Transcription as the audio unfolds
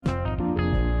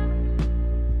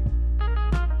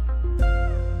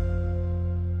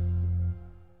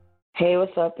Hey,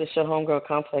 what's up? It's your homegirl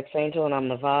Complex Angel, and I'm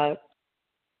the Vibe.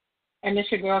 And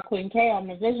it's your girl, Queen K, on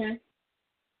the Vision.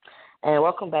 And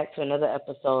welcome back to another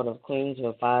episode of Queens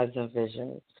with Vibes and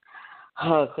Visions.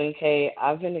 Queen K,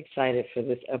 I've been excited for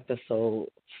this episode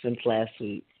since last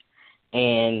week.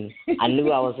 And I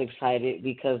knew I was excited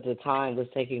because the time was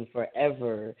taking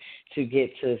forever to get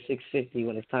to 6:50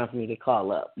 when it's time for me to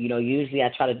call up. You know, usually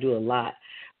I try to do a lot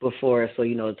before so,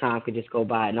 the time could just go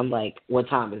by. And I'm like, what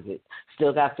time is it?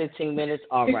 Still got 15 minutes?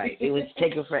 All right. It was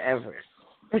taking forever.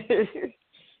 Yeah,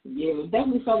 it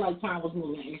definitely felt like time was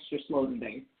moving extra slow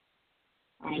today.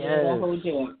 I know that hold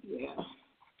you up. Yeah.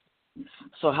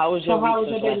 So how was your week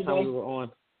since last time we were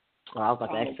on? Oh, I was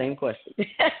about to ask the same question. Okay.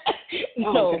 I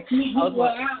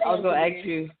was going to ask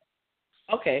you.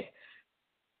 Okay.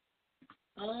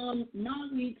 My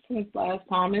week since last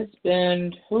time, it's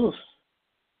been,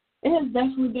 it has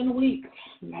definitely been a week.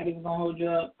 I'm not even going to hold you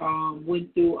up.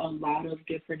 Went through a lot of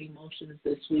different emotions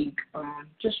this week.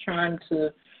 Just trying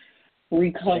to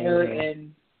recover,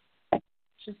 and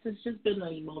it's just been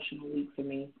an emotional week for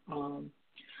me.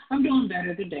 I'm doing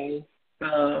better today.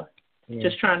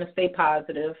 Just trying to stay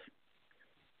positive.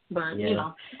 But,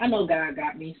 I know God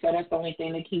got me, so that's the only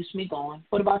thing that keeps me going.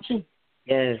 What about you?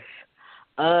 Yes.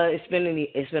 It's been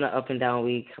an up and down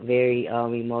week, very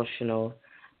emotional,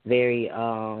 very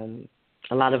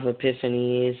a lot of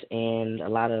epiphanies and a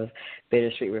lot of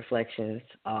bittersweet reflections.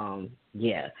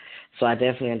 So I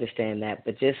definitely understand that.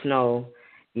 But just know,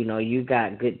 you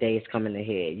got good days coming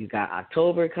ahead. You got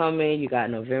October coming, you got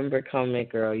November coming,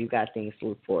 girl. You got things to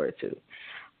look forward to.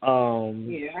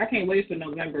 I can't wait for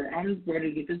November. I'm ready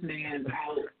to get this man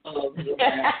out of the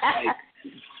like,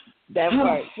 that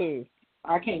part too.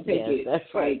 I can't take it. That's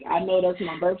right. Like, I know that's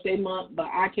my birthday month, but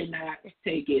I cannot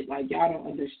take it. Like, y'all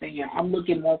don't understand. I'm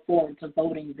looking more forward to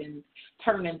voting than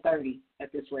turning 30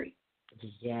 at this rate.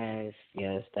 Yes,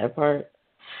 that part.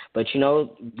 But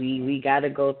we got to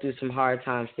go through some hard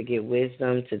times to get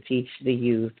wisdom to teach the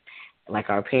youth, like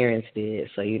our parents did.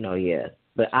 So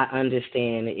But I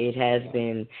understand it has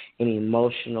been an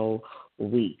emotional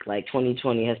week. Like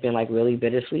 2020 has been like really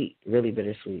bittersweet.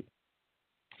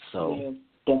 So yeah,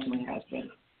 definitely has been.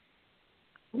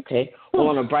 Okay. Well,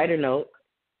 on a brighter note,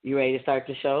 you ready to start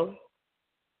the show?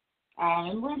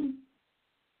 I'm ready.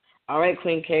 All right,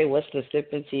 Queen K, what's the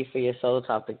sipping tea for your soul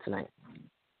topic tonight?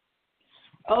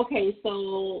 Okay,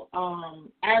 so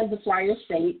as the flyer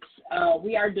states,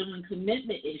 we are doing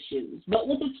commitment issues, but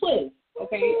with a twist.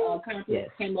 Okay,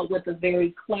 Conference came up with a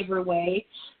very clever way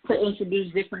to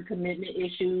introduce different commitment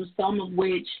issues, some of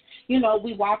which,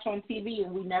 we watch on TV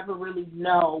and we never really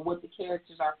know what the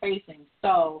characters are facing.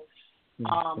 So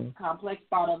Complex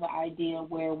thought of an idea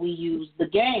where we use the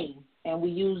game and we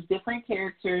use different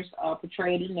characters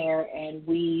portrayed in there, and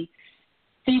we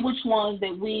see which ones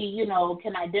that we,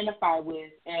 can identify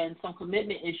with and some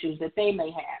commitment issues that they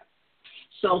may have.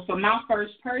 So for my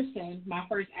first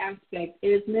aspect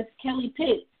is Miss Kelly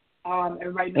Pitt.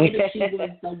 Everybody knows that she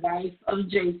was the wife of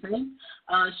Jason.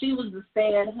 She was the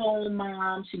stay-at-home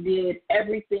mom. She did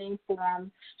everything for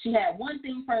him. She had one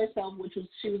thing for herself, which was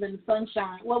she was in the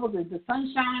sunshine. What was it, the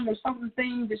sunshine or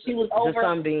something that she was over? The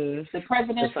sunbeams. The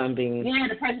president. The sunbeams. Yeah,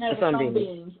 the president of the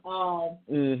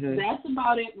sunbeams. That's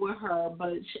about it with her.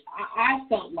 But I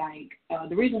felt like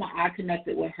the reason why I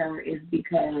connected with her is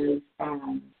because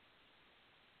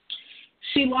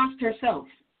she lost herself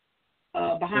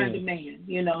behind a man.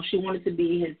 She wanted to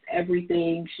be his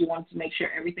everything. She wanted to make sure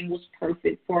everything was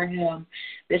perfect for him,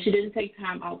 that she didn't take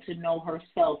time out to know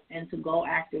herself and to go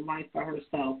after life for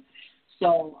herself.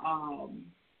 So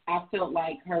I felt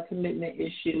like her commitment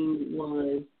issue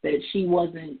was that she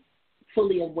wasn't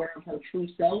fully aware of her true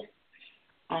self,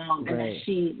 and that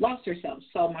she lost herself.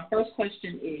 So my first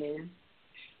question is,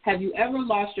 have you ever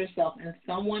lost yourself in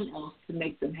someone else to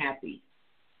make them happy?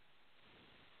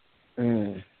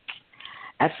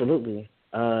 Absolutely.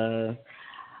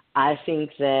 I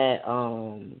think that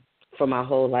for my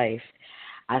whole life,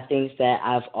 I think that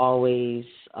I've always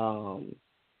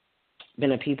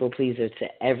been a people pleaser to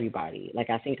everybody. Like,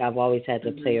 I think I've always had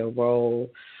to play a role,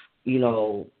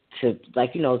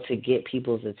 to get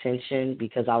people's attention,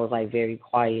 because I was like very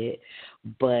quiet.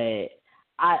 But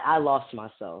I lost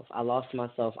myself.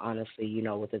 Honestly,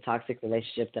 with the toxic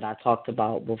relationship that I talked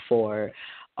about before.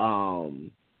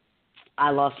 I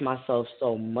lost myself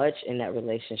so much in that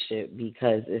relationship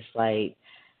because it's like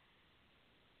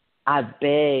I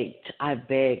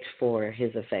begged for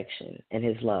his affection and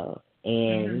his love,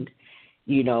 and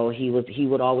he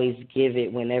would always give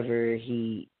it whenever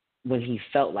he when he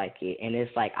felt like it, and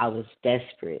it's like I was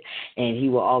desperate, and he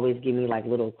will always give me like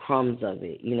little crumbs of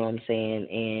it, you know what I'm saying?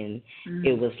 And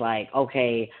it was like,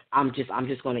 okay, I'm just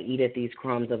going to eat at these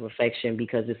crumbs of affection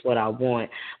because it's what I want,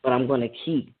 but I'm going to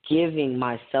keep giving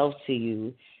myself to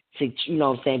you, to, you know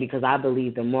what I'm saying, because I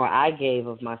believe the more I gave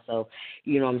of myself,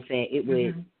 you know what I'm saying, it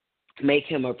would make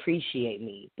him appreciate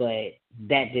me, but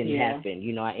that didn't happen.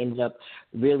 You know, I ended up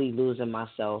really losing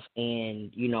myself,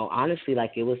 and, you know, honestly,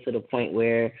 like, it was to the point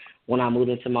where when I moved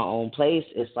into my own place,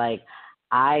 it's like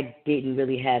I didn't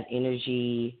really have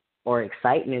energy or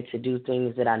excitement to do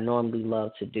things that I normally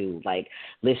love to do, like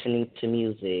listening to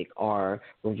music or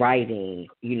writing.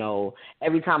 You know,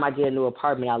 every time I get a new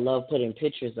apartment, I love putting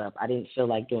pictures up. I didn't feel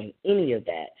like doing any of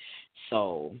that.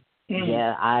 So,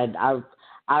 yeah,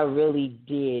 I really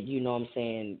did, you know what I'm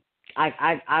saying?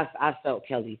 I felt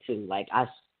Kelly too. Like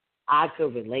I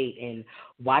could relate, and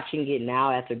watching it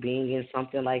now after being in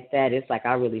something like that, it's like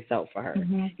I really felt for her.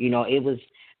 You know, it was,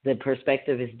 the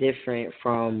perspective is different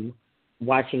from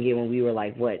watching it when we were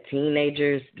like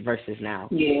teenagers versus now.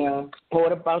 Yeah.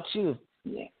 What about you?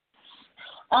 Yeah.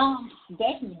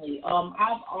 Definitely.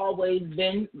 I've always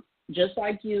been, just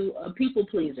like you, a people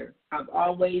pleaser. I've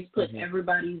always put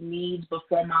everybody's needs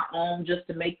before my own just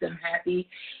to make them happy.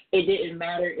 It didn't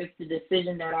matter if the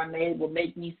decision that I made would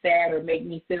make me sad or make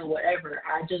me feel whatever.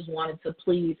 I just wanted to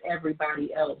please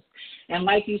everybody else. And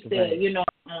like you said, you know,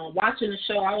 watching the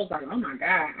show, I was like, oh, my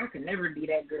God, I could never be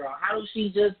that girl. How does she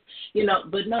just, you know,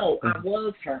 but no, I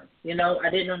was her. You know, I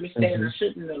didn't understand. I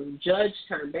shouldn't have judged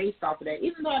her based off of that,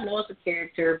 even though I know it's a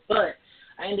character, but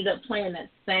I ended up playing that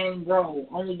same role.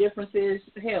 Only difference is,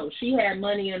 hell, she had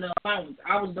money in the allowance.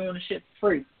 I was doing the shit for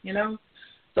free, you know?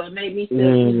 So it made me feel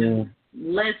even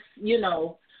less, you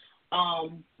know,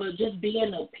 but just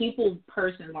being a people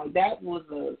person, like, that was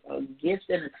a gift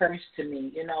and a curse to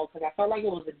me, you know, because I felt like it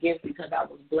was a gift because I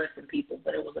was blessing people,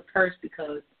 but it was a curse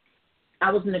because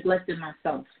I was neglecting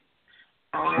myself.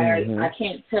 I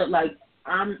can't tell, like,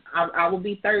 I will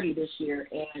be 30 this year,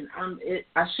 and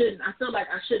I feel like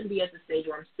I shouldn't be at the stage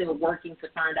where I'm still working to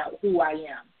find out who I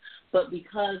am. But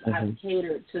because I've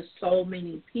catered to so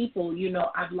many people, you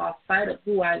know, I've lost sight of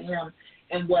who I am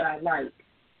and what I like.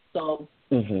 So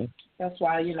that's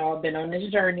why, you know, I've been on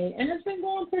this journey, and it's been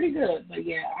going pretty good. But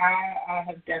yeah, I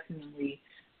have definitely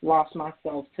lost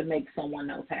myself to make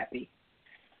someone else happy.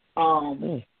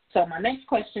 So my next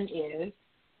question is,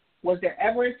 was there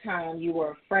ever a time you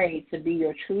were afraid to be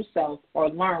your true self or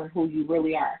learn who you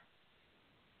really are?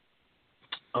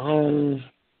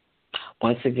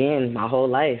 Once again, my whole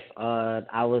life,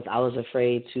 I was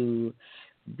afraid to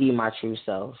be my true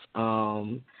self.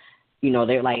 You know,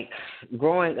 they're like,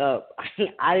 growing up,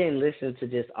 I didn't listen to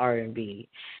just R&B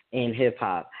and hip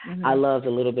hop. I loved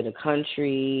a little bit of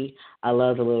country. I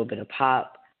loved a little bit of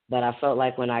pop. But I felt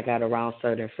like when I got around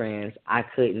certain friends, I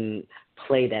couldn't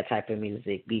play that type of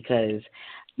music because,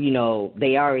 you know,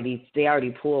 they already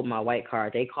pulled my white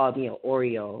card. They called me an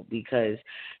Oreo because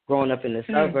growing up in the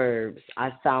suburbs,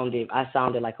 I sounded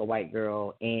like a white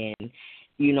girl, and,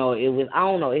 you know, it was, I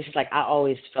don't know, it's just like I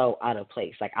always felt out of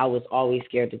place. Like I was always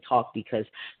scared to talk because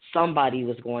somebody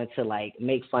was going to, like,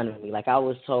 make fun of me. Like I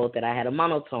was told that I had a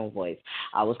monotone voice.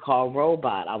 I was called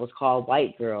robot. I was called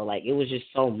white girl. Like it was just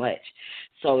so much.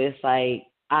 So it's like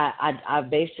I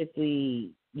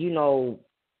basically, you know,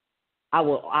 I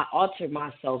altered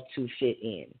myself to fit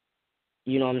in.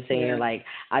 You know what I'm saying? Like,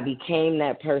 I became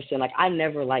that person. Like, I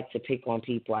never liked to pick on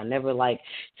people. I never liked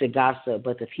to gossip.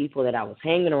 But the people that I was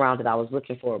hanging around, that I was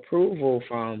looking for approval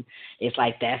from, it's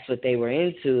like that's what they were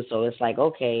into. So it's like,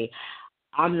 okay,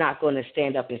 I'm not going to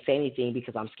stand up and say anything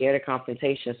because I'm scared of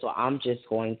confrontation. So I'm just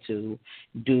going to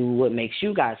do what makes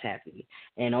you guys happy.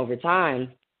 And over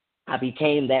time, I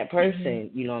became that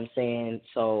person. You know what I'm saying?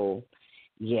 So,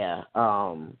 yeah.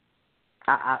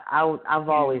 I've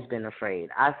always been afraid.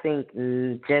 I think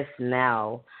just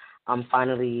now I'm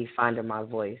finally finding my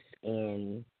voice,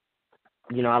 and,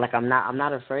 you know, like I'm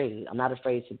not afraid. I'm not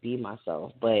afraid to be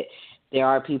myself. But there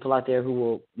are people out there who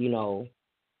will, you know,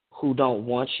 who don't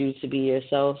want you to be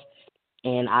yourself,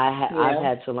 and I've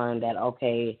had to learn that,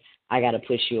 okay, I got to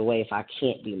push you away if I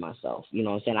can't be myself. You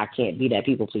know what I'm saying? I can't be that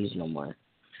people pleaser no more.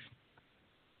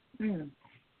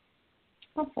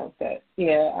 I felt that.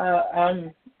 Yeah,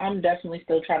 I'm definitely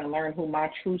still trying to learn who my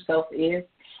true self is.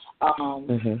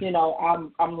 You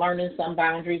know, I'm learning some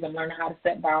boundaries. I'm learning how to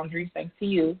set boundaries, thanks to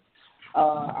you.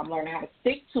 I'm learning how to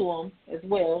stick to them as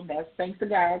well. That's thanks to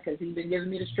God, because He's been giving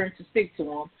me the strength to stick to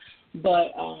them.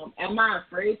 But am I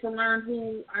afraid to learn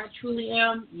who I truly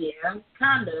am? Yeah,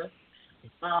 kind of.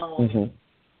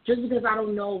 Just because I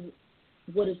don't know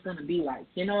what it's going to be like,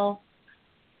 you know?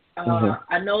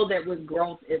 I know that with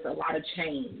growth is a lot of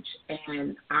change,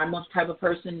 and I'm a type of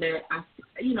person that I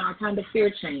kind of fear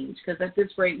change, because at this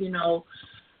rate,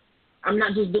 I'm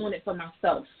not just doing it for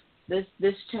myself.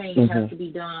 This change has to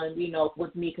be done,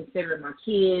 with me considering my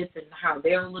kids and how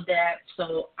they'll adapt.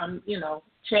 So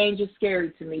change is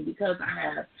scary to me because I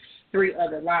have 3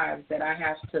 other lives that I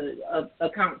have to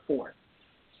account for.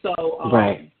 So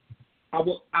right. I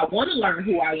want to learn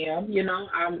who I am.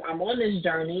 I'm on this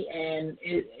journey, and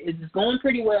it's going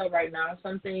pretty well right now.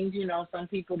 Some things, some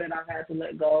people that I've had to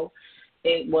let go,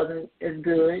 it wasn't as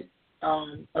good.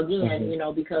 Again,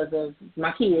 because of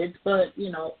my kids, but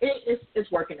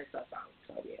it's working itself out.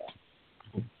 So yeah.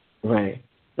 Right.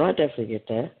 No, I definitely get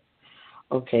that.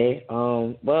 Okay.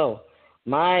 Well,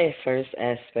 my first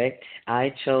aspect,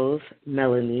 I chose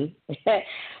Melanie.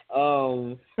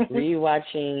 Rewatching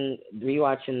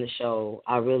the show,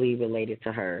 I really related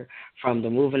to her, from the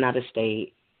moving out of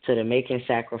state to the making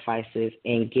sacrifices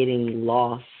and getting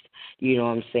lost, you know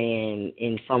what I'm saying,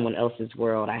 in someone else's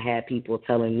world. I had people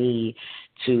telling me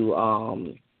to,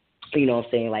 you know what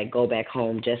I'm saying, like, go back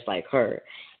home just like her.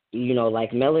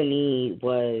 Like, Melanie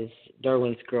was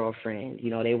Derwin's girlfriend.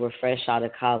 They were fresh out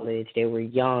of college. They were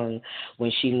young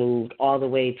when she moved all the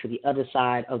way to the other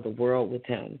side of the world with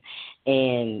him.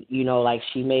 And, like,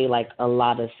 she made, like, a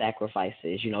lot of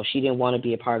sacrifices. She didn't want to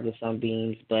be a part of the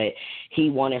Sunbeams, but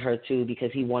he wanted her to,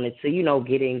 because he wanted to,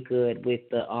 get in good with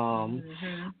the,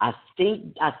 I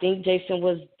think Jason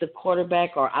was the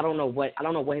quarterback, or I don't know what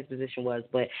his position was,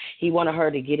 but he wanted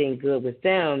her to get in good with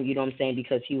them, you know what I'm saying,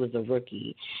 because he was a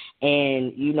rookie.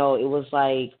 And, it was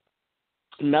like,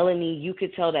 Melanie, you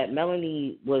could tell that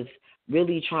Melanie was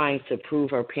really trying to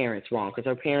prove her parents wrong, because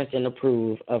her parents didn't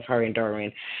approve of her and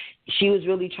Derwin. She was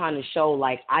really trying to show,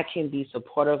 like, I can be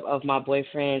supportive of my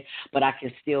boyfriend, but I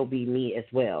can still be me as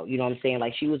well. You know what I'm saying?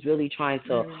 Like, she was really trying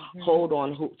to hold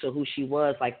on to who she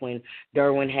was, like when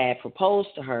Derwin had proposed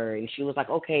to her, and she was like,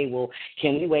 okay, well,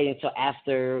 can we wait until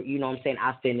after, you know what I'm saying,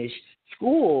 I finish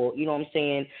school, you know what I'm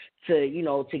saying, to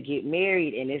get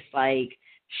married. And it's like,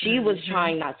 she was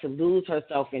trying not to lose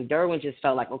herself, and Derwin just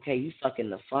felt like, okay, you sucking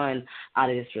the fun out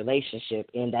of this relationship,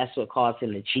 and that's what caused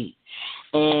him to cheat.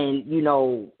 And,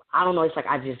 I don't know, it's like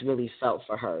I just really felt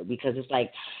for her, because it's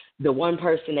like the one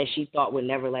person that she thought would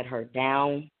never let her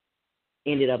down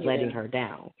ended up letting her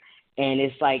down. And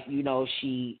it's like, how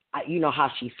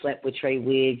she slept with Trey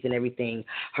Wiggs and everything,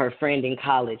 her friend in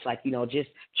college, like, just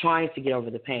trying to get over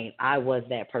the pain. I was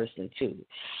that person too.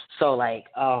 So, like,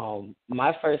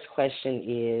 my first question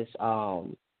is,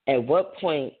 at what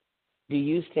point do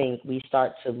you think we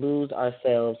start to lose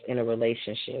ourselves in a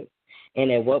relationship?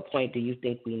 And at what point do you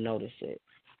think we notice it?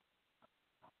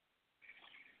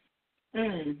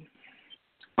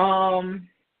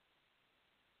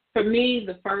 For me,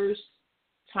 the first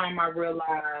time I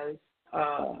realized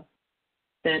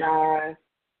that I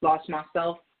lost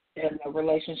myself in a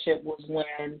relationship was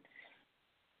when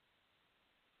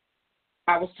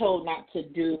I was told not to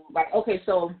do, like, okay,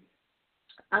 so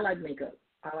I like makeup.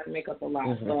 I like makeup a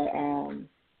lot, but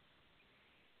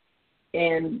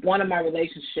in one of my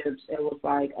relationships, it was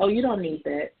like, oh, you don't need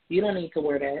that. You don't need to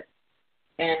wear that.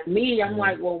 And me, I'm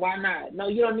like, well, why not? No,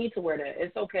 you don't need to wear that.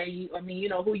 It's okay.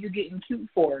 Who you getting cute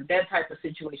for? That type of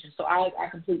situation. So I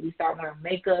completely stopped wearing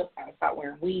makeup. I stopped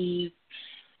wearing weaves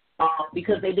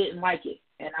because they didn't like it.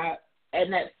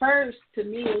 And at first, to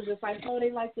me, it was just like, oh,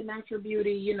 they like the natural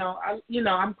beauty.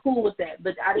 I'm cool with that.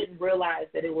 But I didn't realize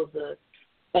that it was a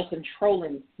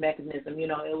controlling mechanism.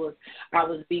 I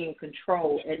was being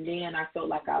controlled. And then I felt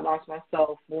like I lost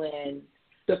myself when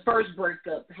the first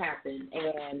breakup happened,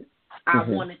 and I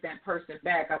wanted that person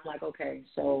back. I'm like, okay,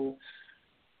 so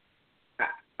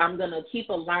I'm going to keep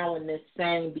allowing this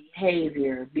same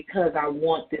behavior because I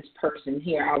want this person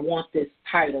here. I want this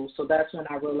title. So that's when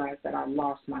I realized that I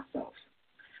lost myself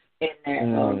in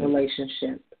that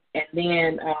relationship. And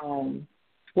then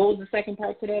what was the second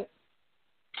part to that?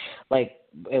 Like,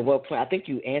 at what point, I think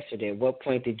you answered it. At what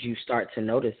point did you start to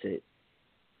notice it?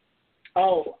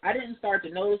 Oh, I didn't start to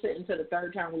notice it until the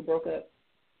third time we broke up.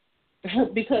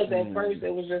 Because at first it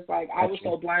was just like I was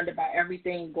so blinded by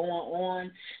everything going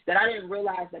on that I didn't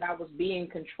realize that I was being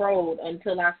controlled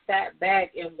until I sat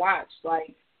back and watched.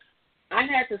 Like, I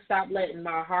had to stop letting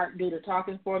my heart do the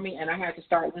talking for me, and I had to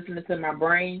start listening to my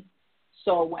brain.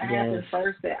 So what happened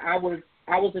first, that I was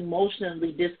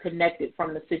emotionally disconnected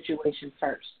from the situation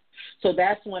first. So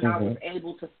that's when I was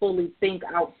able to fully think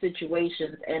out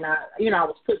situations, and I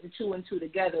was putting 2 and 2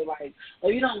 together. Like, oh,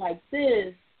 you don't like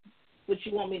this, but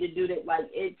you want me to do that. Like,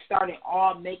 it started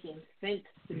all making sense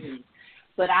to me.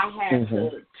 But I had Mm-hmm. to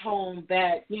tone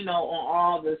back, on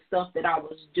all the stuff that I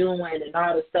was doing and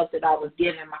all the stuff that I was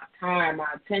giving my time, my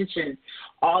attention,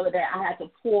 all of that. I had to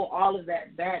pull all of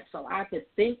that back so I could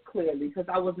think clearly, because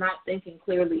I was not thinking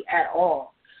clearly at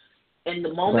all. And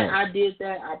the moment Right. I did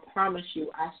that, I promise you,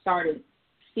 I started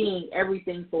seeing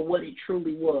everything for what it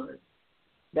truly was.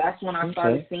 That's when I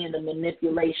started seeing the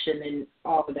manipulation and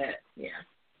all of that. Yeah.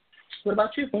 What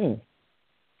about you?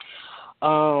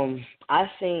 I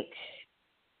think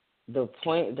the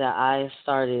point that I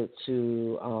started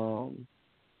to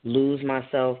lose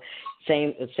myself,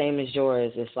 same as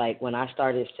yours. It's like when I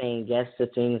started saying yes to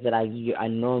things that I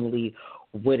normally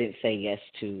wouldn't say yes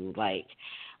to, like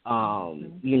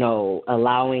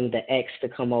allowing the ex to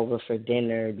come over for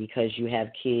dinner because you have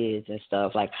kids and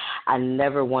stuff. Like, I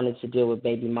never wanted to deal with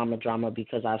baby mama drama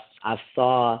because I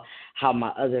saw how my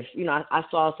other, I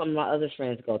saw some of my other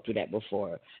friends go through that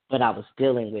before, but I was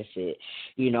dealing with it.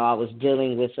 I was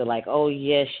dealing with it like, oh,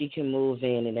 yeah, she can move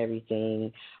in and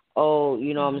everything. Oh,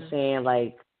 what I'm saying?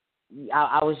 Like,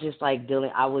 I was just like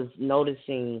I was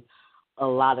noticing a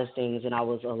lot of things and I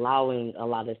was allowing a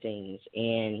lot of things.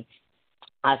 And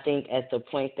I think at the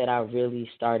point that I really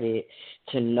started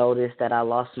to notice that I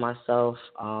lost myself,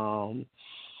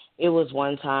 it was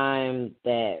one time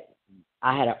that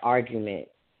I had an argument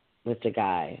with the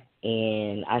guy,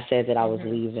 and I said that I was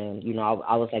leaving.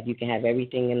 I was like, you can have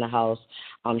everything in the house.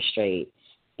 I'm straight.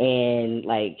 And,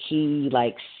 like, he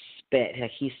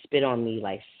spit on me,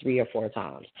 like, 3 or 4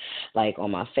 times, like, on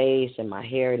my face and my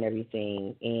hair and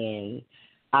everything. And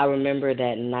I remember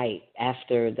that night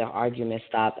after the argument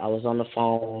stopped, I was on the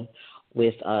phone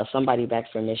with somebody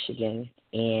back from Michigan,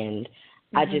 and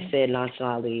I just said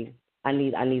nonchalantly, I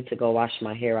need to go wash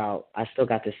my hair out. I still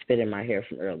got the spit in my hair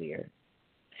from earlier.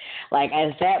 Like,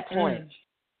 at that point,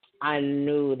 I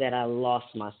knew that I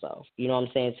lost myself. You know what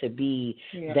I'm saying? To be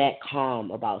that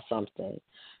calm about something.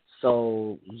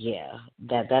 So, yeah,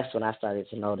 that's when I started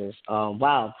to notice.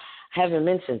 Wow, haven't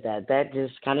mentioned that. That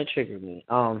just kind of triggered me.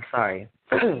 Sorry.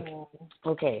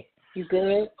 Okay. You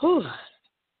good? Whew.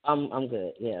 I'm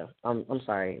good. Yeah. I'm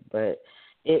sorry, but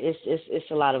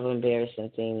it's a lot of embarrassing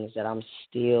things that I'm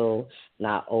still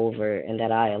not over and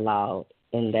that I allowed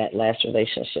in that last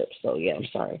relationship. So yeah, I'm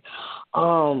sorry.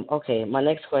 Okay, my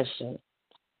next question.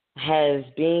 Has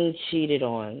being cheated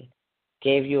on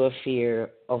gave you a fear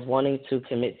of wanting to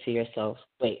commit yourself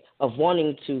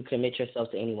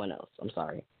to anyone else? I'm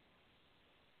sorry.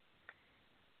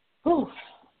 Whew,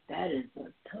 that is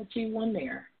a touchy one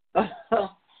there.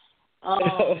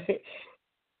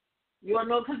 You don't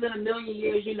know, because in a million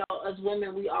years, as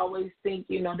women, we always think,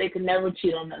 they can never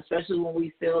cheat on us, especially when we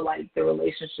feel like the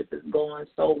relationship is going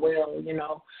so well.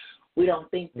 We don't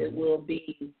think that we'll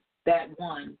be that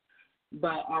one.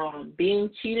 But being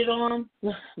cheated on,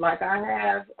 like I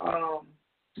have,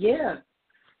 yeah,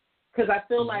 because I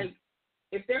feel like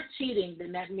if they're cheating,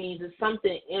 then that means it's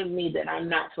something in me that I'm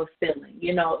not fulfilling.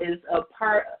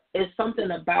 It's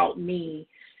something about me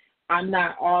I'm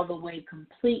not all the way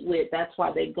complete with. That's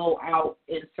why they go out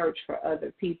and search for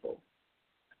other people.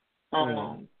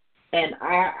 And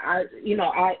I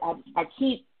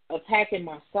keep attacking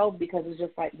myself because it's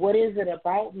just like, what is it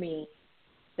about me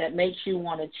that makes you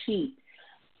want to cheat?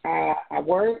 I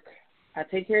work, I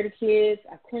take care of the kids,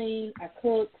 I clean, I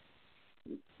cook.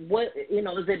 What, is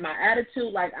it my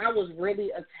attitude? Like, I was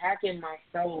really attacking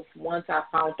myself once I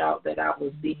found out that I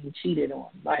was being cheated on.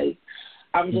 Like,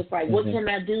 I'm just like, what can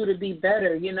I do to be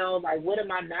better? Like, what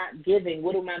am I not giving?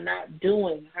 What am I not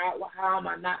doing? How am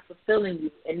I not fulfilling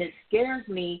you? And it scares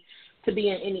me to be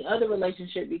in any other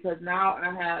relationship because now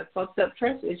I have fucked up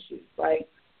trust issues. Like,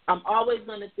 I'm always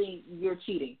going to think you're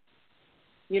cheating.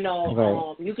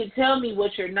 Right. You can tell me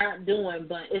what you're not doing,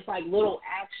 but it's like little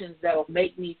actions that will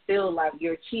make me feel like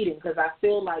you're cheating because I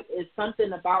feel like it's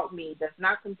something about me that's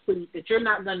not complete that you're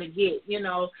not going to get,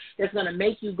 that's going to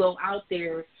make you go out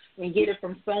there and get it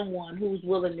from someone who's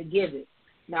willing to give it.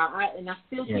 Now, I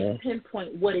still can't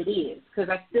pinpoint what it is because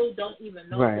I still don't even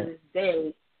know to this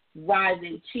day why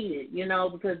they cheated,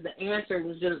 because the answer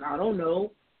was just, I don't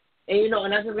know. And,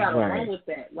 and I just got along with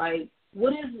that. Like,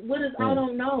 what is I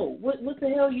don't know? What the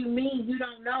hell you mean you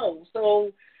don't know?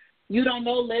 So you don't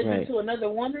know led you to another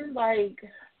woman? Like,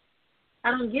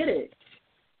 I don't get it.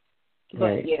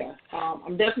 But yeah,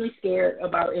 I'm definitely scared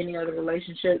about any other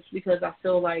relationships because I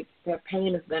feel like that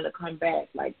pain is going to come back,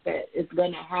 like that it's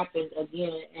going to happen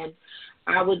again. And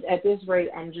at this rate,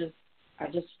 I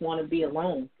just want to be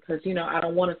alone because, I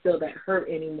don't want to feel that hurt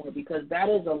anymore because that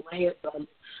is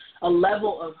a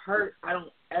level of hurt I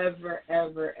don't ever,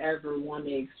 ever, ever want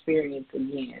to experience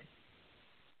again.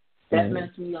 That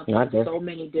messed me up on so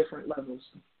many different levels.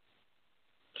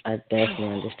 I definitely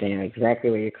understand exactly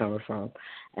where you're coming from,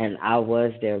 and I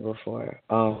was there before.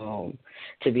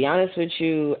 To be honest with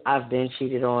you, I've been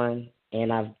cheated on,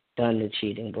 and I've done the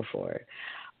cheating before.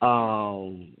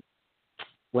 Um,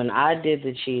 when I did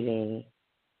the cheating,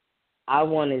 I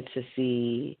wanted to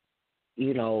see,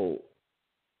 you know,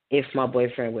 if my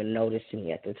boyfriend would notice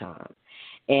me at the time.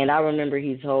 And I remember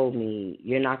he told me,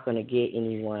 "You're not going to get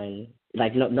anyone,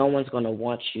 like, no one's going to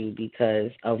want you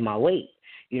because of my weight."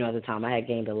 At the time I had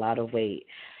gained a lot of weight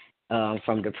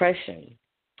from depression.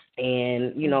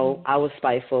 And, Mhm. I was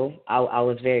spiteful. I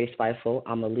was very spiteful.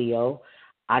 I'm a Leo.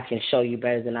 I can show you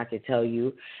better than I can tell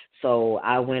you. So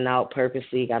I went out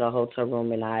purposely, got a hotel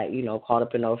room, and I, called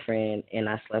up an old friend and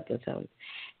I slept with him.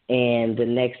 And the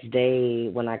next day,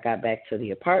 when I got back to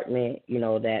the apartment,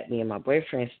 that me and my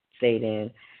boyfriend stayed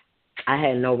in, I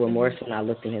had no remorse Mhm. when I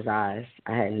looked in his eyes.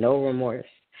 I had no remorse,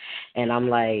 and I'm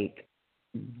like,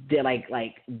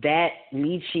 like that.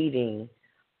 Me cheating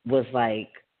was like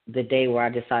the day where I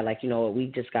decided, like, what, we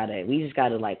just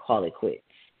gotta like call it quits.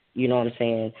 You know what I'm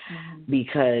saying? Mhm.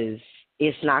 Because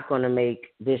it's not going to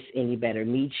make this any better.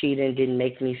 Me cheating didn't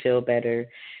make me feel better.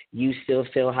 You still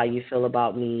feel how you feel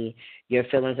about me. Your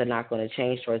feelings are not going to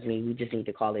change towards me. We just need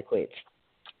to call it quits.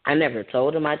 I never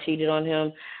told him I cheated on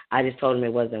him. I just told him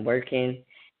it wasn't working.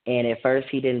 And at first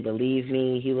he didn't believe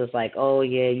me. He was like, "Oh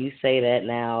yeah, you say that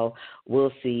now.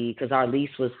 We'll see." Because our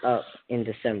lease was up in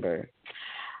December.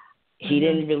 He Mhm.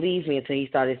 didn't believe me until he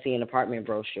started seeing apartment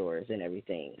brochures and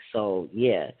everything. So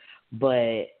yeah,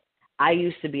 but I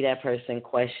used to be that person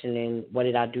questioning what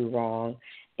did I do wrong,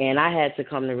 and I had to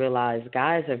come to realize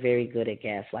guys are very good at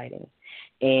gaslighting.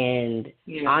 And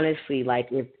Yeah. honestly, like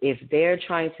if they're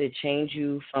trying to change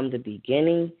you from the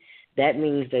beginning, that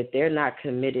means that they're not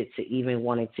committed to even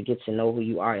wanting to get to know who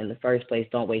you are in the first place.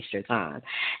 Don't waste your time.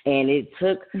 And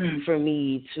Mhm. for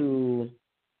me to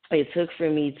it took for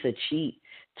me to cheat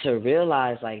to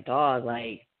realize, like, dog,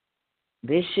 like,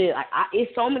 this shit,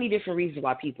 it's so many different reasons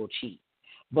why people cheat.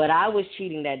 But I was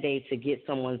cheating that day to get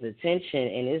someone's attention,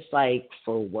 and it's like,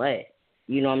 for what?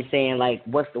 You know what I'm saying? Like,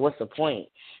 what's the point?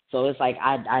 So it's like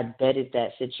I betted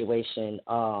that situation.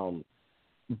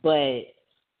 But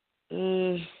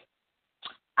mm,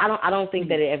 I don't think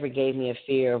that Mhm. it ever gave me a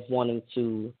fear of wanting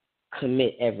to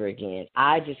commit ever again.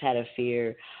 I just had a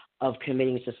fear of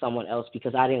committing to someone else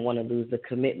because I didn't want to lose the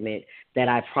commitment that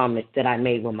I promised that I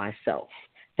made with myself.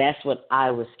 That's what I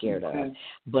was scared of. Okay.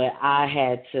 But I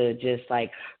had to just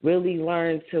like really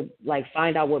learn to like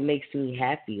find out what makes me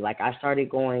happy. Like I started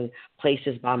going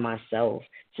places by myself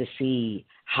to see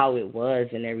how it was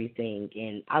and everything,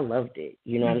 and I loved it.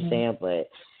 You know what I'm Mhm. saying? But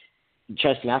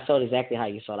trust me, I felt exactly how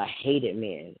you felt. I hated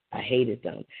men. I hated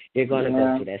them. You're going to go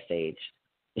Yeah. through that stage.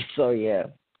 So, yeah.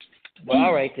 Well,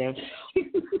 all right, then.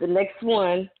 The next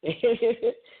one.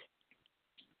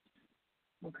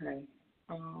 Okay.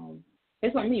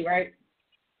 It's on me, right?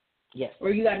 Yes. Or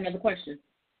you got another question?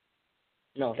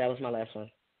 No, that was my last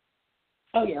one.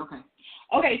 Oh yeah. Okay.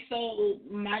 Okay. So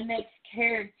my next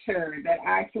character that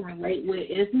I can relate with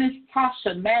is Miss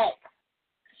Tasha Mack.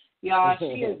 Y'all, she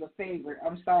is a favorite.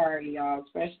 I'm sorry, y'all,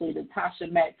 especially the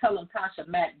Tasha Mack. Tell them Tasha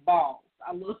Mack balls.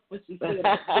 I love what she said.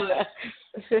 But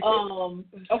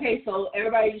okay, so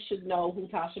everybody should know who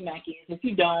Tasha Mack is. If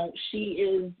you don't, she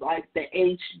is like the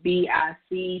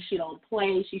HBIC. She don't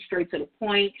play. She's straight to the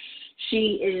point.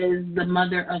 She is the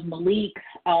mother of Malik.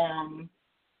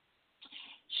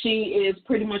 She is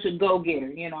pretty much a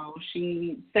go-getter.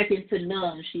 She second to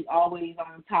none. She's always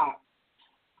on top.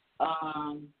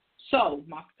 So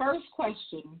my first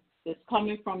question is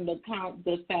coming from the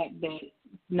fact that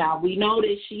now we know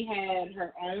that she had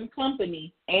her own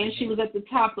company and she was at the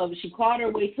top of it. She clawed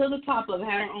her way to the top of it,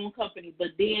 had her own company, but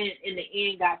then in the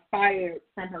end got fired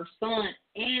from her son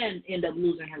and ended up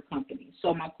losing her company.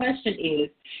 So my question is,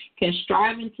 can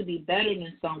striving to be better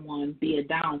than someone be a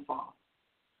downfall?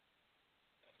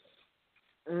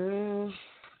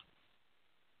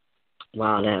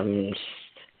 Wow, that means.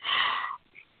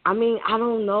 I mean, I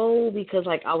don't know because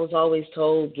like I was always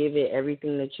told give it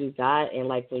everything that you got, and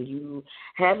like when you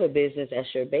have a business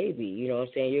that's your baby, you know what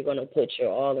I'm saying? You're going to put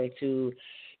your all into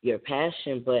your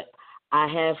passion, but I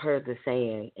have heard the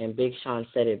saying and Big Sean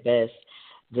said it best,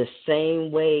 the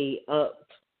same way up,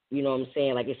 you know what I'm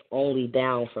saying? Like it's only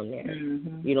down from there.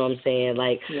 Mm-hmm. You know what I'm saying?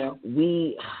 Like Yeah.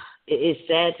 it's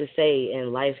sad to say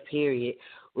in life period,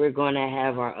 we're going to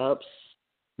have our ups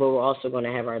but we're also going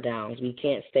to have our downs. We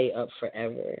can't stay up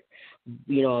forever.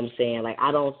 You know what I'm saying? Like,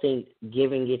 I don't think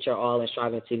giving it your all and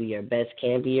striving to be your best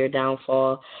can be your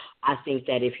downfall. I think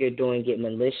that if you're doing it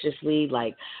maliciously,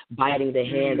 like biting the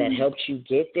hand that helped you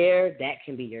get there, that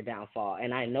can be your downfall.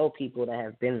 And I know people that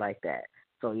have been like that.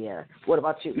 So yeah. What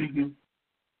about you? Mm-hmm.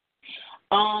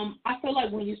 I feel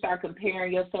like when you start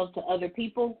comparing yourself to other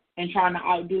people and trying to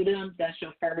outdo them, that's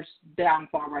your first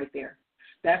downfall right there.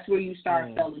 That's where you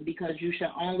start failing, because you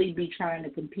should only be trying to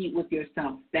compete with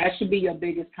yourself. That should be your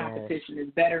biggest competition, is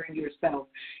bettering yourself.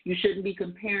 You shouldn't be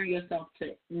comparing yourself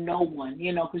to no one,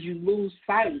 because you lose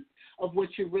sight of what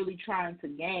you're really trying to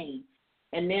gain.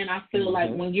 And then I feel like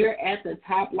when you're at the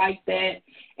top like that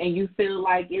and you feel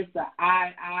like it's a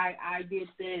I did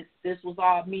this was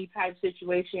all me type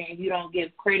situation, and you don't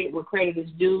give credit where credit is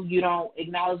due, you don't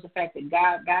acknowledge the fact that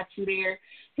God got you there,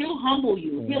 he'll humble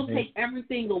you. He'll take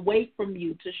everything away from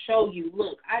you to show you,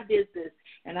 look, I did this,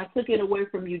 and I took it away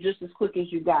from you just as quick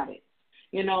as you got it.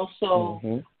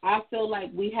 So I feel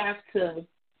like we have to,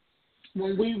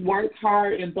 when we work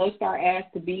hard and bust our ass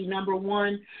to be number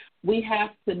one, we have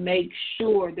to make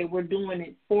sure that we're doing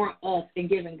it for us and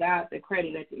giving God the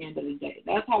credit at the end of the day.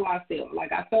 That's how I feel.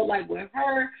 Like, I felt like with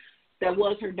her, that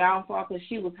was her downfall, because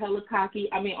she was hella cocky.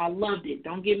 I mean, I loved it.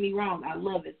 Don't get me wrong. I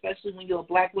love it, especially when you're a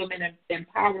black woman in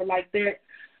power like that.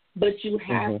 But you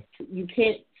have to, you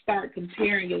can't start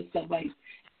comparing yourself. Like,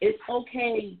 it's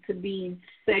okay to be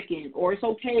second, or it's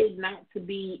okay not to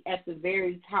be at the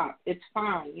very top. It's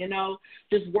fine,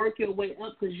 Just work your way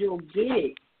up, because you'll get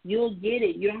it. You'll get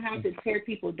it. You don't have to tear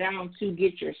people down to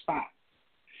get your spot.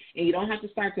 And you don't have to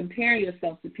start comparing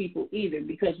yourself to people either,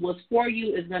 because what's for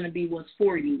you is going to be what's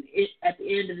for you. At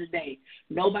the end of the day,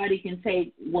 nobody can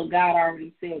take what God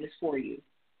already said is for you.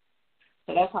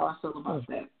 So that's how I feel about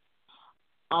that.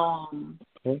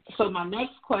 So my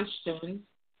next question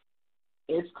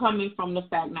is coming from the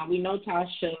fact, now we know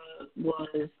Tasha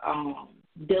was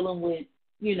dealing with,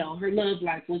 her love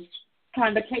life was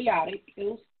kind of chaotic.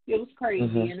 It was crazy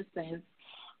in a sense.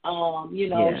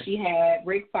 She had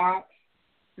Rick Fox,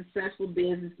 successful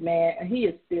businessman, and he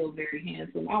is still very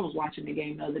handsome. I was watching the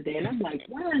game the other day, and I'm like,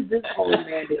 why is this old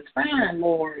man this fine,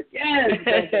 Lord? Yes,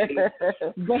 baby.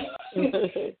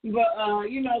 but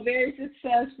very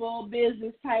successful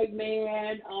business type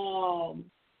man.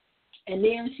 And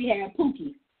then she had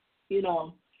Pookie,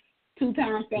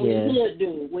 two-time felon hood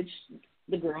dude, which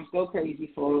the girls go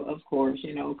crazy for, of course,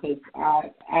 because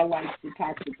I like the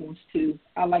toxic ones too.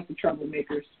 I like the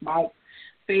troublemakers. My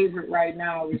favorite right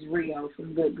now is Rio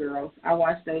from Good Girls. I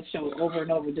watch that show over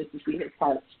and over just to see his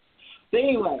parts. But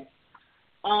anyway,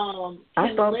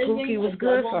 I thought Pookie was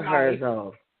good for her,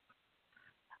 though.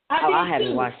 I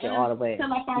haven't watched it all the way.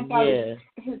 Until I found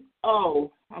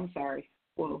out I'm sorry.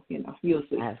 Well, you'll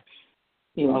see.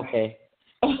 Okay.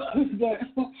 But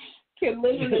can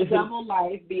living a double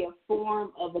life be a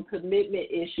form of a commitment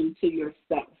issue to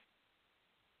yourself?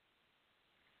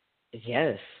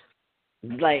 Yes.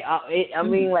 Like, I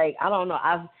mean, like, I don't know.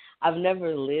 I've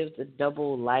never lived a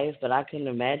double life, but I can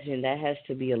imagine that has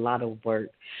to be a lot of work,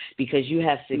 because you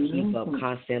have to keep up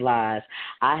constant lies.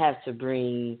 I have to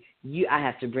bring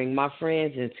my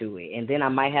friends into it, and then I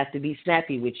might have to be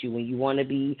snappy with you when you want to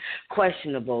be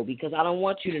questionable, because I don't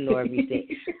want you to know everything.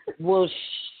 Well,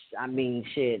 I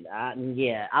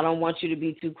don't want you to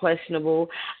be too questionable.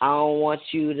 I don't want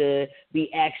you to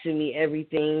be asking me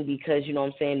everything, because, you know what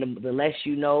I'm saying, the less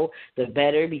you know, the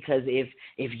better, because if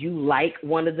you like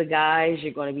one of the guys,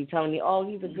 you're going to be telling me, oh,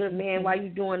 he's a good man, why you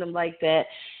doing him like that?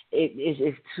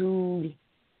 It's too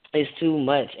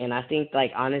much. And I think,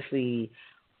 like, honestly,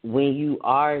 when you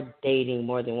are dating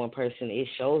more than one person, it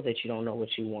shows that you don't know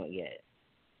what you want yet.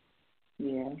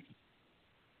 Yeah.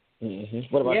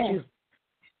 What about you?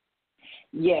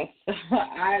 Yes,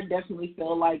 I definitely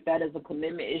feel like that is a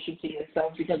commitment issue to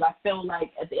yourself, because I feel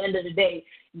like at the end of the day,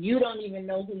 you don't even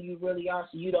know who you really are,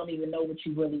 so you don't even know what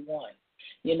you really want.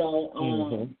 You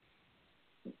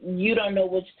don't know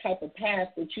which type of path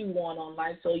that you want on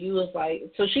life, so you was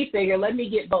like, so she figured, let me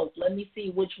get both. Let me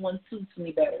see which one suits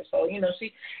me better. So,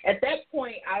 she, at that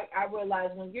point, I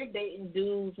realized when you're dating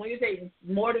dudes, when you're dating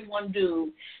more than one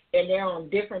dude, and they're on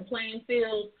different playing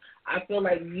fields, I feel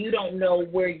like you don't know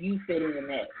where you fit in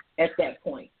at that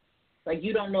point. Like,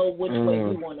 you don't know which way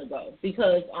you want to go.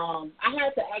 Because I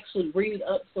had to actually read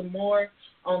up some more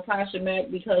on Tasha Mack,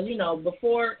 because,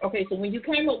 before, so when you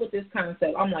came up with this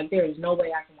concept, I'm like, there is no way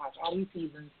I can watch all these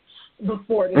seasons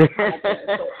before this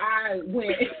podcast. So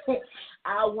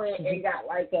I went and got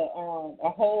like a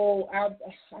whole, I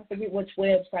forget which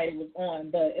website it was on,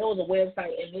 but it was a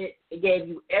website, and it gave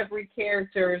you every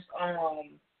character's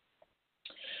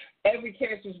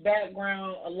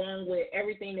background, along with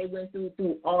everything they went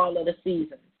through all of the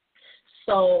seasons.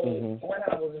 So when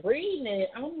I was reading it,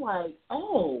 I'm like,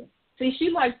 oh, see, she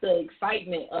likes the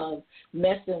excitement of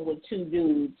messing with two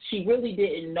dudes. She really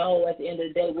didn't know at the end of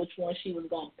the day which one she was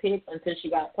going to pick until she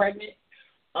got pregnant.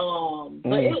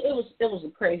 But it was a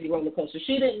crazy roller coaster.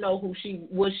 She didn't know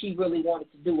what she really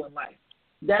wanted to do in life.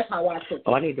 That's how I took it.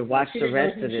 Oh, I need to watch the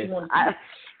rest of this.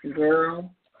 Girl.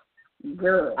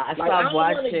 I stopped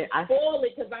watching. I spoil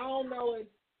it because I don't know if.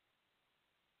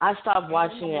 I stopped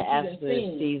watching it after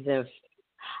season.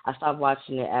 I stopped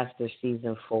watching it after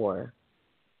season 4.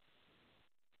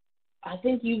 I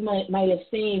think you might have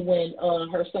seen when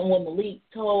her son, when Malik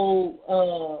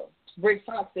told Rick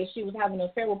Fox that she was having an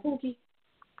affair with Pookie.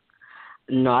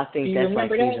 No, I think that's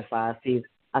like season 5.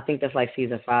 I think that's like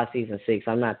season 5, season 6.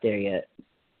 I'm not there yet.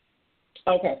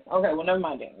 Okay. Well, never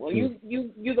mind then. Well, you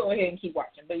go ahead and keep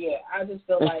watching. But yeah, I just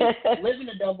feel like living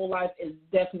a double life is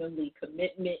definitely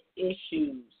commitment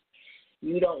issues.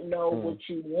 You don't know what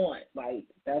you want. Like,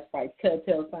 that's like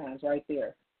telltale signs right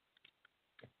there.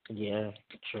 Yeah,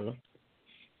 true.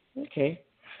 Okay.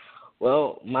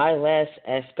 Well, my last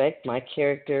aspect, my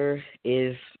character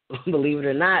is, believe it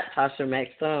or not, Tasha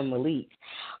Mack's son, Malik.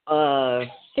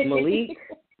 Malik,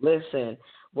 listen,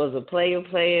 was a player,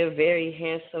 very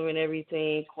handsome and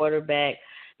everything, quarterback.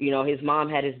 You know, his mom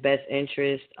had his best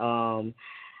interest. I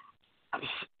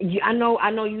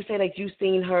know you say like you've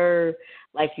seen her,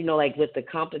 like, you know, like with the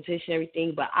competition and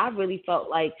everything, but I really felt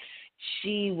like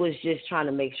she was just trying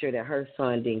to make sure that her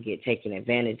son didn't get taken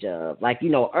advantage of. Like, you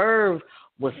know, Irv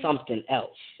was something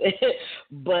else.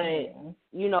 But,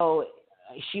 you know,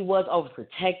 she was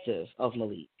overprotective of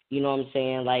Malik. You know what I'm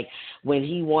saying? Like, when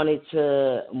he wanted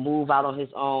to move out on his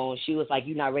own, she was like,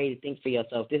 you're not ready to think for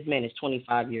yourself. This man is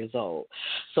 25 years old.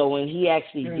 So when he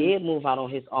actually did move out on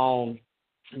his own,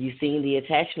 you seen the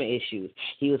attachment issues.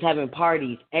 He was having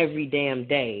parties every damn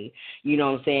day. You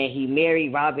know what I'm saying? He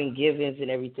married Robin Givens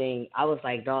and everything. I was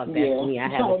like, dog, that's me. I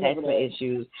have attachment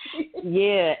issues.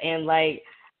 Yeah, and like,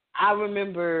 I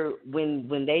remember when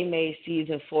they made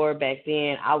season 4 back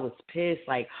then, I was pissed.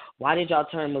 Like, why did y'all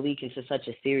turn Malik into such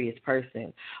a serious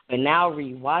person? But now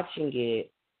rewatching it,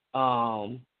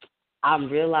 I'm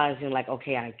realizing, like,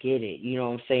 okay, I get it. You know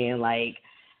what I'm saying? Like,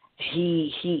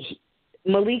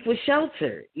 Malik was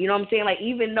sheltered. You know what I'm saying? Like,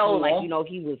 even though, like, you know,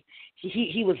 he was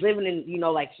living in, you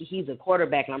know, like, he's a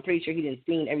quarterback, and I'm pretty sure he didn't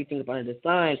see everything up under the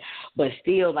sun, but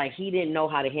still, like, he didn't know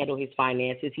how to handle his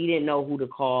finances. He didn't know who to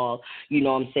call, you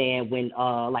know what I'm saying, when,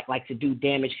 like to do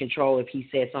damage control if he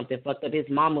said something fucked up. His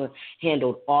mama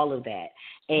handled all of that.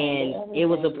 And it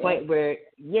was a point where,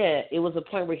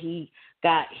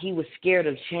 he was scared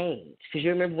of change. Because you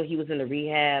remember when he was in the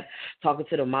rehab talking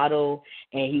to the model,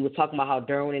 and he was talking about how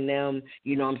Derwin and them,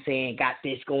 you know what I'm saying, got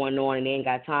this going on and they ain't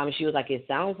got time. And she was like, it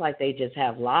sounds like they just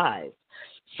have lives.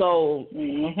 So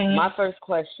my first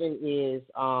question is,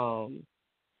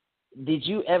 did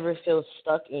you ever feel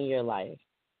stuck in your life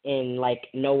and, like,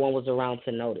 no one was around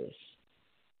to notice?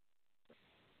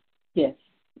 Yes.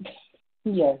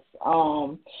 Yes.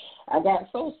 I got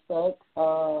so stuck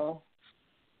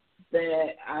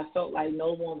that I felt like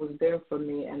no one was there for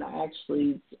me, and I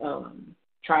actually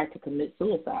tried to commit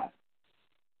suicide.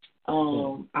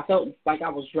 I felt like I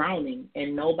was drowning,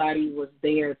 and nobody was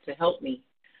there to help me.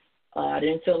 I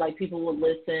didn't feel like people would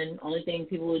listen. Only thing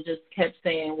people would just kept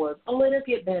saying was, oh, it'll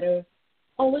get better.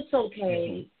 Oh, it's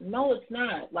okay. No, it's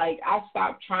not. Like, I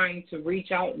stopped trying to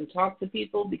reach out and talk to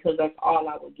people because that's all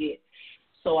I would get.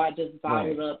 So I just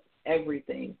bottled up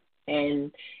everything, and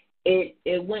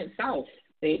it went south.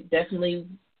 It definitely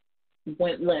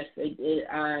went left.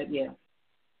 I get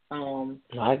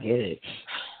it.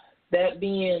 That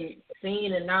being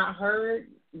seen and not heard,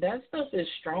 that stuff is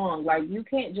strong. Like, you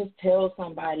can't just tell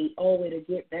somebody, oh, it'll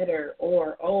get better,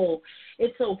 or, oh,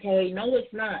 it's okay. No,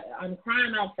 it's not. I'm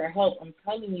crying out for help. I'm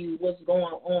telling you what's going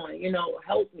on. You know,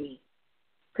 help me.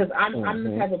 Because I'm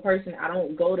the type of person, I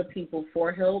don't go to people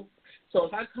for help. So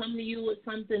if I come to you with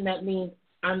something, that means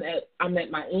I'm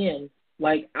at my end.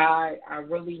 Like, I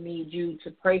really need you to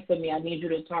pray for me. I need you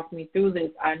to talk me through this.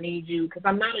 I need you, because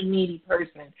I'm not a needy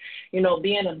person. You know,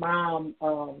 being a mom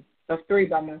of 3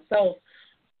 by myself,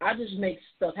 I just make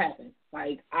stuff happen.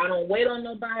 Like, I don't wait on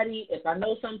nobody. If I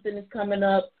know something is coming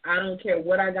up, I don't care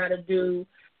what I got to do.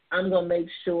 I'm going to make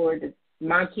sure that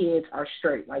my kids are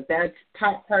straight. Like, that's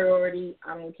top priority.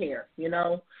 I don't care, you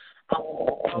know. I'm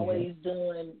always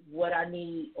doing what I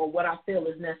need or what I feel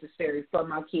is necessary for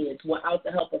my kids without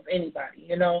the help of anybody,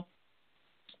 you know.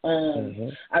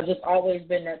 I've just always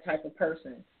been that type of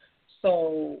person.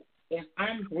 So if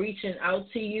I'm reaching out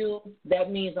to you,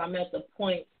 that means I'm at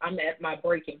my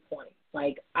breaking point.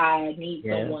 Like, I need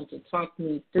someone to talk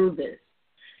me through this.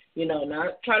 You know,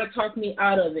 not try to talk me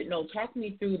out of it. No, talk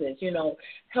me through this. You know,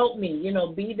 help me, you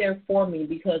know, be there for me,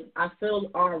 because I feel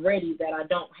already that I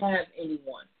don't have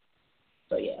anyone.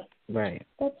 So, yeah. Right.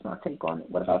 That's my take on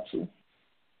it. What about you?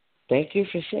 Thank you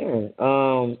for sharing.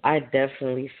 I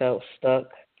definitely felt stuck.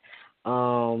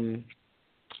 Um,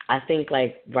 I think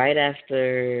like right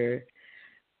after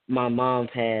my mom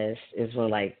passed is when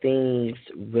like things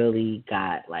really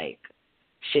got like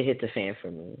shit hit the fan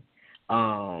for me.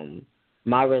 Um,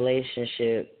 my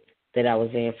relationship that I was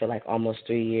in for like almost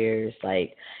 3 years,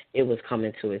 like it was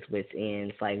coming to its wits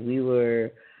ends. Like we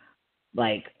were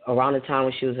like around the time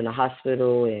when she was in the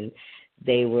hospital and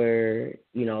they were,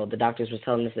 the doctors were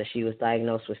telling us that she was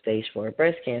diagnosed with stage 4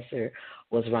 breast cancer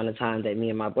was around the time that me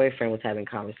and my boyfriend was having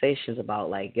conversations about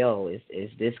like, yo,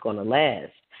 is this gonna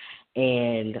last?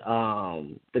 And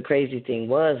the crazy thing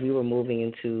was we were moving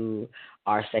into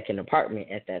our second apartment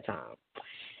at that time.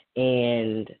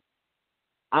 And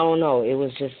I don't know, it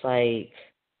was just like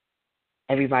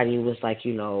everybody was like,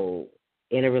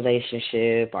 in a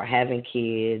relationship or having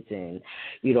kids and,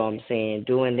 what I'm saying,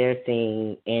 doing their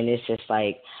thing. And it's just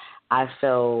like, I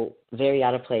felt very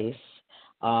out of place.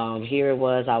 Here it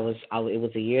was, it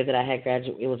was a year that I had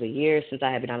graduated. It was a year since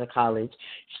I had been out of college.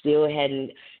 Still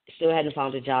hadn't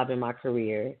found a job in my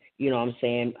career. You know what I'm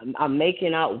saying? I'm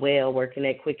making out well, working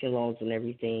at Quicken Loans and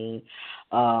everything.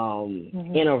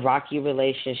 In a rocky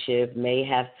relationship, may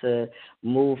have to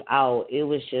move out. It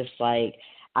was just like,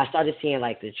 I started seeing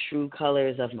like the true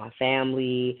colors of my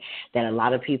family, that a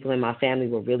lot of people in my family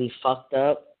were really fucked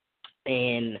up.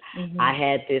 And I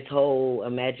had this whole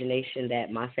imagination that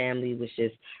my family was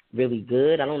just really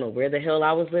good. I don't know where the hell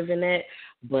I was living at,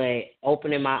 but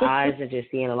opening my eyes and just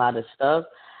seeing a lot of stuff,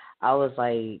 I was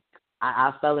like,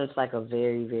 I fell into like a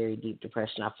very, very deep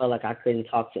depression. I felt like I couldn't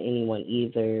talk to anyone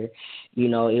either.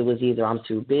 It was either I'm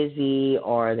too busy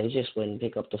or they just wouldn't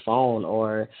pick up the phone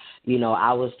or,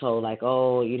 I was told like,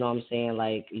 oh, you know what I'm saying,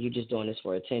 like, you just doing this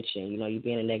for attention. You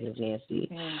being a negative Nancy.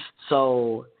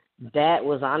 So that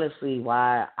was honestly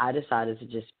why I decided to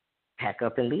just pack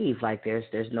up and leave. Like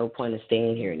there's no point in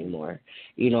staying here anymore.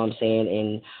 You know what I'm saying?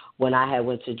 And when I had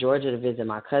went to Georgia to visit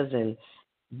my cousin,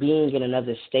 being in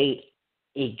another state,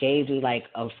 it gave me like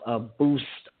a boost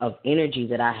of energy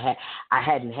that I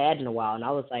hadn't had in a while. And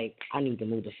I was like, I need to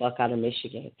move the fuck out of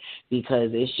Michigan because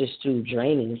it's just too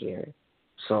draining here.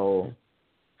 So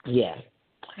yeah,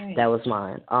 that was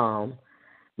mine.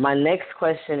 My next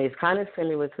question is kind of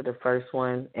similar to the first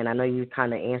one, and I know you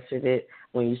kind of answered it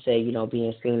when you say,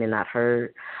 being seen and not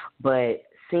heard, but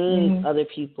seeing other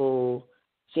people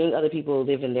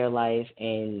living their life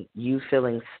and you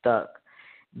feeling stuck.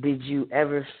 Did you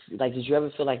ever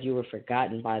feel like you were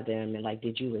forgotten by them, and like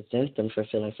did you resent them for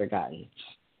feeling forgotten?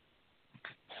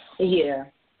 Yeah,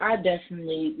 I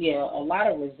definitely, a lot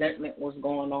of resentment was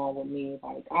going on with me.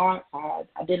 Like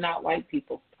I did not like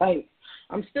people. Like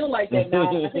I'm still like that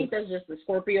now. I think that's just the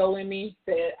Scorpio in me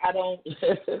that I don't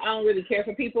really care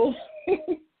for people.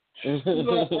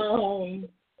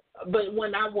 But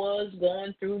when I was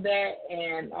going through that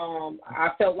and I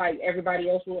felt like everybody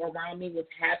else around me was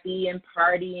happy and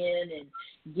partying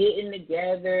and getting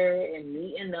together and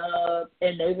meeting up,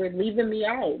 and they were leaving me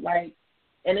out. Like,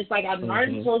 and it's like I've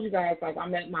already told you guys, like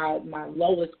I'm at my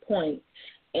lowest point,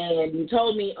 and you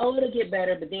told me, oh, it'll get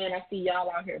better, but then I see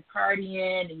y'all out here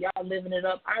partying and y'all living it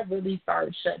up. I really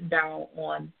started shutting down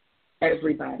on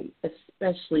everybody,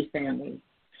 especially family,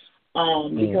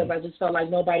 because I just felt like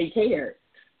nobody cared.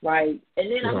 Like,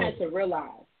 and then I had to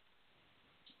realize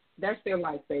that's their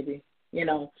life, baby.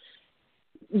 Yeah,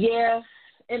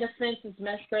 in a sense it's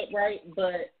messed up, right?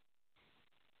 But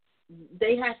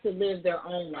they have to live their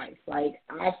own life. Like,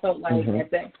 I felt like at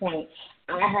that point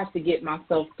I have to get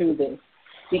myself through this,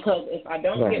 because if I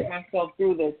don't get myself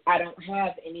through this, I don't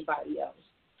have anybody else.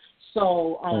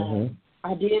 So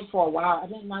I did for a while. I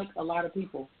didn't like a lot of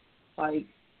people, like,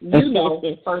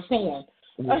 firsthand.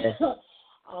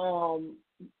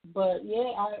 But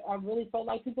yeah, I really felt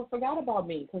like people forgot about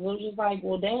me, because it was just like,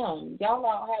 well, damn, y'all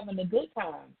out having a good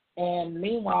time, and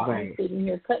meanwhile I'm sitting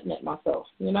here cutting at myself,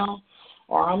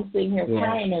 or I'm sitting here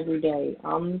crying every day.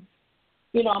 I'm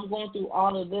going through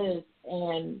all of this,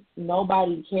 and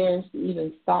nobody cares to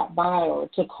even stop by or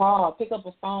to call, pick up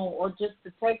a phone, or just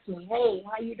to text me, hey,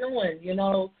 how you doing?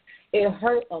 It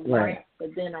hurt a lot,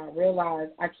 but then I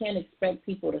realized I can't expect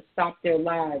people to stop their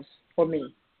lives for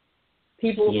me.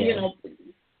 People,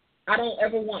 I don't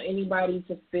ever want anybody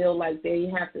to feel like they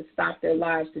have to stop their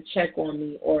lives to check on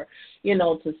me, or,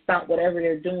 to stop whatever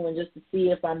they're doing just to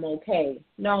see if I'm okay.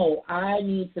 No, I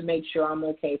need to make sure I'm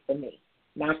okay for me,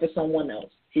 not for someone else.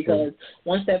 Because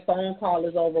once that phone call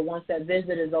is over, once that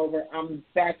visit is over, I'm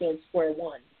back in square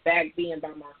one, back being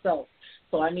by myself.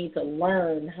 So I need to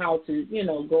learn how to,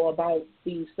 go about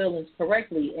these feelings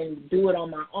correctly and do it on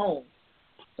my own.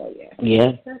 So, yeah.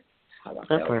 Yeah. That's how I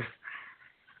felt.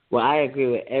 Well, I agree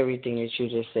with everything that you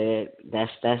just said.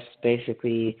 That's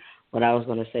basically what I was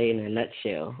going to say in a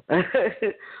nutshell.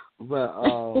 But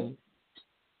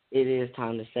it is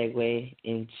time to segue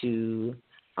into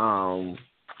the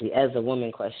as a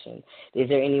woman question. Is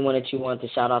there anyone that you want to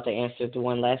shout out to answer the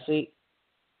one last week?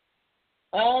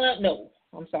 No.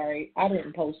 I'm sorry. I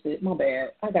didn't post it. My bad.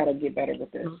 I gotta get better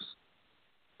with this.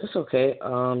 It's okay.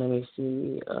 Let me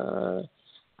see.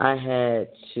 I had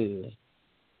two.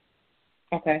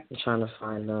 Okay. I'm trying to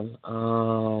find them.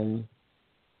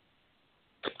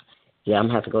 Yeah, I'm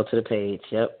gonna have to go to the page.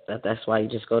 Yep. That's why you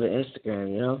just go to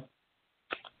Instagram, you know?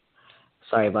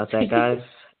 Sorry about that, guys.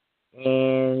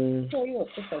 And it's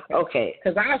okay. Okay.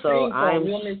 Because I so sing for him.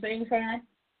 You want me to sing for him?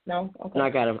 No? Okay. No, I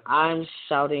got him. I'm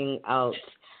shouting out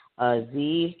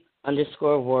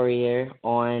Z_warrior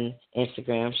on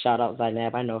Instagram. Shout out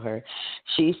Zainab. I know her.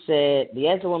 She said the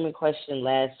as a woman question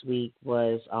last week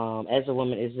was, as a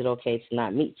woman, is it okay to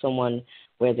not meet someone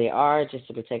where they are just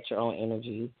to protect your own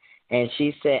energy? And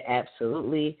she said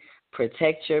absolutely.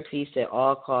 Protect your peace at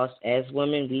all costs. As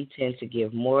women, we tend to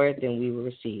give more than we will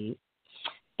receive.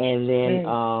 And then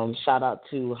shout out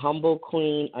to Humble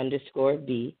Queen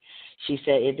 _B. She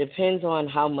said it depends on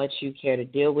how much you care to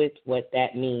deal with what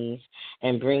that means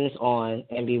and brings on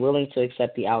and be willing to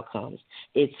accept the outcomes.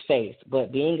 It's faith,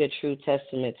 but being a true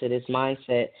testament to this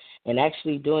mindset and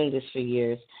actually doing this for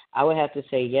years, I would have to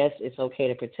say, yes, it's okay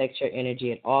to protect your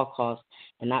energy at all costs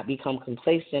and not become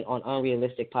complacent on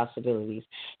unrealistic possibilities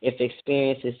if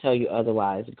experiences tell you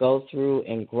otherwise. Go through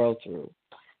and grow through.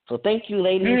 So thank you,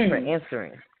 ladies, for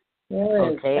answering.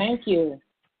 Yes, okay. Thank you.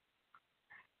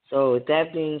 So with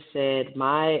that being said,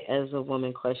 my as a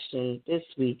woman question this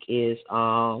week is,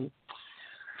 what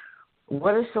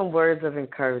are some words of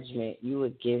encouragement you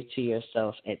would give to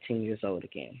yourself at 10 years old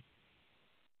again?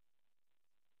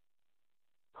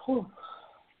 Oh,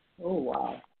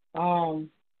 wow.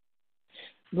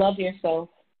 Love yourself.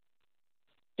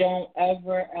 Don't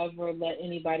ever let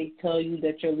anybody tell you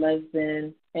that you're less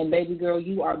than. And baby girl,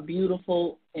 you are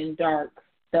beautiful and dark.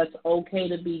 That's okay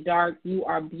to be dark. You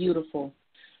are beautiful.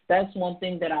 That's one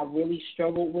thing that I really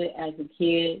struggled with as a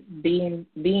kid, being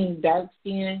dark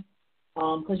skinned.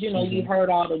 Because, you heard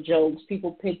all the jokes.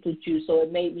 People picked with you, so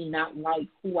it made me not like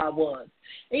who I was.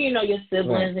 And, your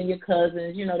siblings and your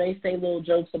cousins, they say little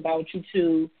jokes about you,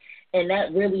 too. And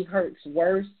that really hurts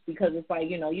worse because it's like,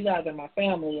 you guys are my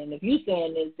family. And if you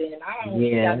saying this, then I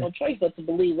don't got no choice but to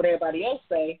believe what everybody else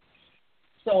say.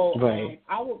 So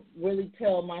I would really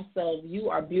tell myself, you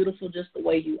are beautiful just the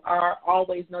way you are.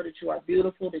 Always know that you are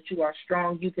beautiful, that you are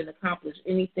strong. You can accomplish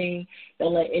anything.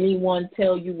 Don't let anyone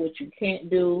tell you what you can't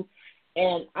do.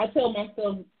 And I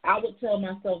would tell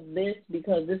myself this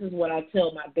because this is what I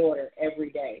tell my daughter every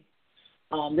day.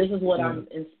 This is what I'm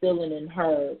instilling in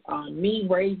her. Me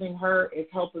raising her is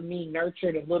helping me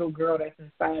nurture the little girl that's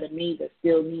inside of me that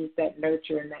still needs that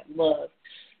nurture and that love.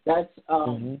 That's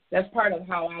part of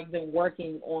how I've been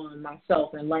working on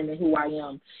myself and learning who I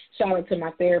am. Shout out to my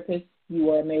therapist.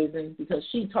 You are amazing because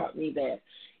she taught me that.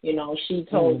 She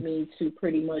told me to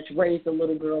pretty much raise the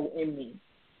little girl in me.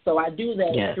 So I do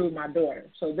that through my daughter.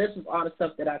 So this is all the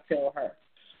stuff that I tell her.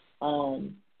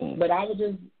 But I would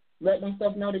just let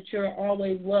myself know that you're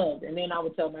always loved. And then I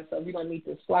would tell myself, you're going to meet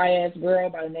this fly-ass girl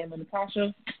by the name of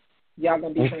Natasha. Y'all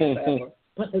going to be friends forever.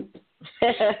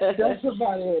 That's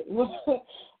about it.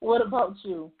 What about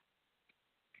you?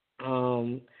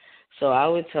 So I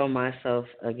would tell myself,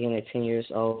 again, at 10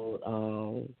 years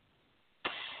old,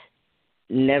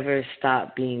 never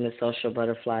stop being the social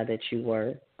butterfly that you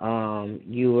were.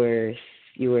 You were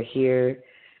here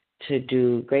to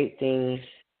do great things.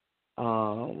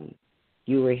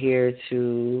 You were here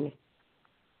to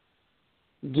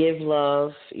give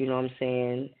love, you know what I'm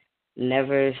saying?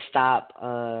 Never stop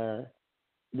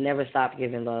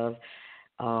giving love.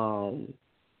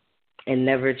 And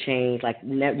never change,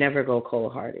 never go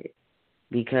cold-hearted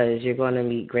because you're going to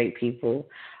meet great people.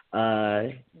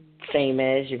 Same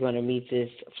as you're going to meet this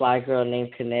fly girl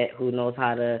named Connette who knows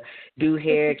how to do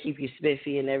hair, keep you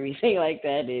spiffy and everything like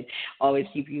that, and always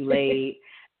keep you laid.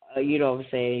 You know what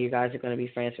I'm saying? You guys are going to be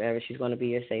friends forever. She's going to be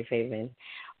your safe haven.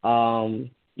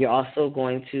 You're also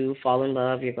going to fall in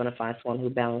love. You're going to find someone who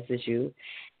balances you.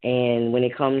 And when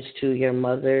it comes to your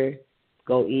mother,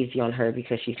 go easy on her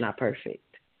because she's not perfect.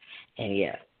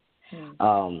 And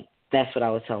that's what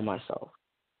I would tell myself.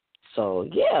 So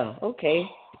okay,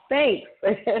 thanks.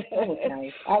 That was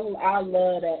nice. I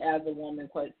love that as a woman.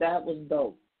 That was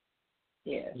dope.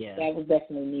 Yeah, that was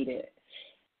definitely needed.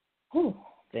 Whew.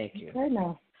 Thank you. Okay,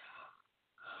 now.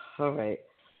 All right.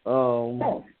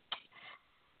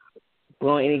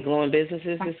 Any glowing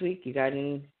businesses this week? You got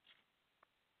any?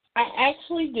 I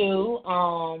actually do.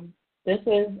 This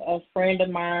is a friend of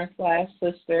mine slash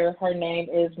sister. Her name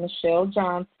is Michelle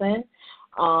Johnson.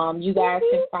 You guys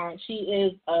can find. She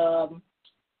is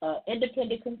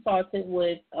independent consultant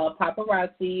with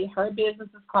Paparazzi. Her business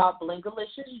is called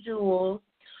Blingalicious Jewels.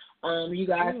 You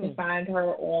guys can find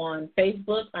her on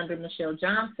Facebook under Michelle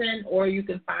Johnson, or you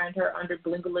can find her under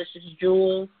Blingalicious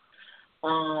Jewels.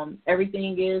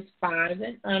 Everything is 5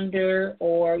 and under,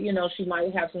 or, you know, she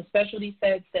might have some specialty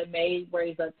sets that may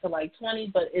raise up to like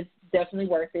 20, but it's definitely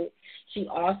worth it. She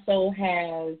also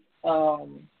has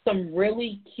some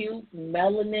really cute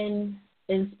melanin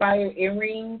inspired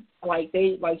earrings.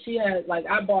 She has,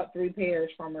 I bought 3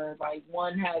 pairs from her. Like,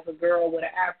 one has a girl with an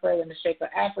afro in the shape of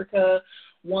Africa.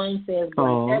 One says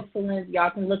Black Excellence. Y'all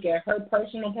can look at her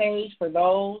personal page for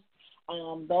those.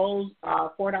 Those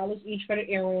are $4 each for the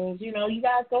earrings. You know, you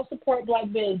guys go support Black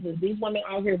business. These women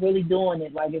out here really doing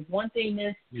it. Like, if one thing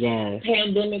this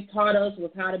pandemic taught us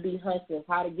was how to be hustlers,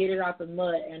 how to get it out the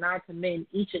mud, and I commend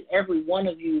each and every one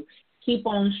of you. Keep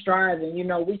on striving. You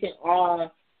know, we can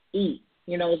all eat.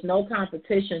 You know, it's no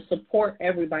competition. Support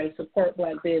everybody. Support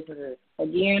Black businesses.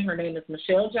 Again, her name is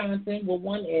Michelle Johnson with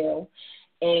 1 L,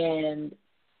 and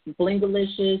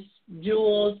Blingalicious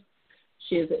Jewels.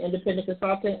 She is an independent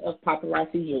consultant of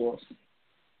Paparazzi Jewels.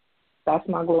 That's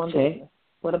my glowing business.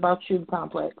 What about you,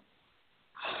 Complex?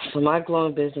 For my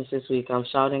glowing business this week, I'm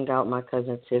shouting out my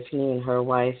cousin Tiffany and her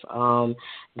wife, Val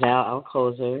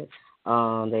Alcozer.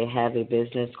 They have a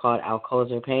business called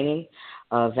Alcozer Painting.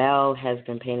 Val has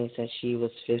been painting since she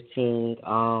was 15.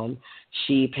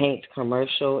 She paints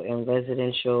commercial and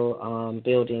residential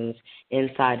buildings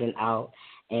inside and out,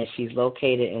 and she's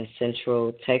located in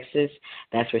Central Texas.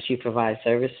 That's where she provides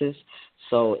services.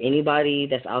 So anybody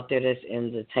that's out there that's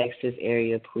in the Texas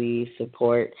area, please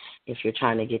support if you're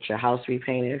trying to get your house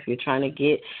repainted, if you're trying to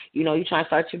get, you know, you're trying to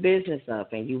start your business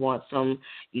up and you want some,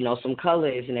 you know, some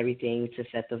colors and everything to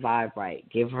set the vibe right.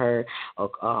 Give her a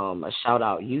shout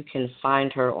out. You can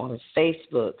find her on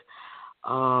Facebook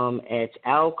at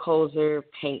Alcozer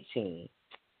Painting.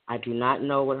 I do not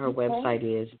know what her website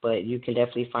is, but you can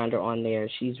definitely find her on there.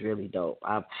 She's really dope.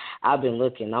 I've been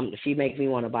looking. She makes me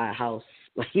want to buy a house,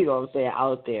 you know what I'm saying,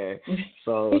 out there.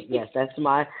 So, yes, that's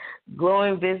my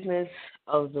growing business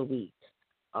of the week.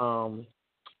 All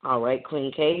right,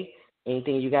 Queen K,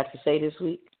 anything you got to say this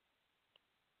week?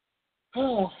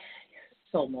 Oh,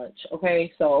 so much.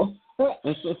 Okay, so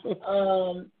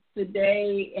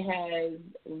today has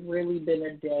really been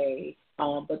a day.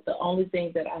 But the only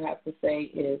thing that I have to say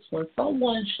is when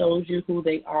someone shows you who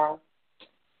they are,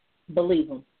 believe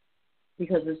them,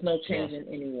 because there's no changing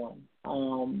anyone.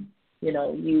 You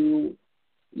know,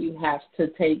 you have to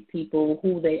take people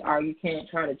who they are. You can't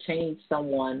try to change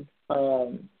someone.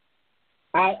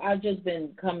 I've just been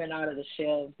coming out of the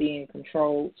shell of being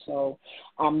controlled, so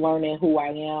I'm learning who I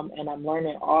am, and I'm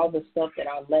learning all the stuff that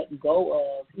I let go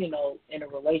of, you know, in a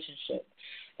relationship.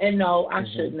 And no, I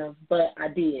shouldn't have, but I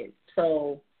did.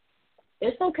 So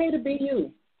it's okay to be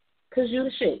you, because you're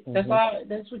the shit. That's all.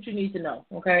 That's what you need to know,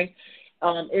 okay?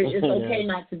 It's okay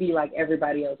not to be like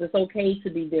everybody else. It's okay to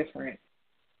be different.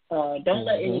 Don't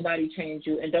let anybody change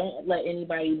you, and don't let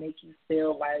anybody make you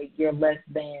feel like you're less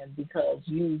than because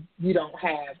you don't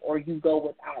have or you go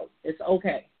without. It's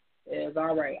okay. It's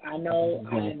all right. I know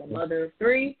I am a mother of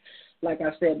 3. Like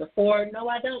I said before, no,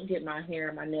 I don't get my hair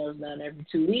and my nails done every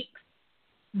 2 weeks.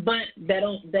 But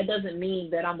that doesn't mean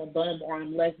that I'm a bum or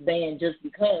I'm less than just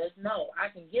because. No, I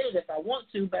can get it if I want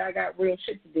to, but I got real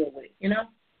shit to deal with, you know?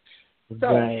 So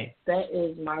that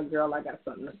is my girl. I got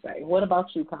something to say. What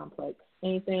about you, Complex?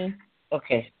 Anything?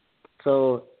 Okay.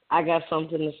 So I got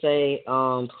something to say.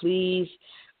 Please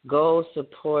go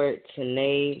support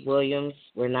Tanae Williams.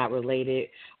 We're not related,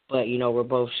 but, you know, we're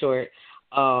both short.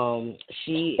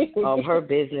 Her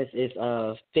business is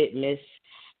Fit Miss.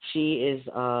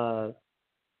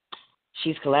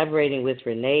 She's collaborating with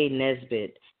Renee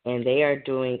Nesbitt, and they are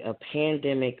doing a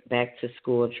pandemic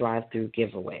back-to-school drive-through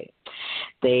giveaway.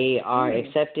 They are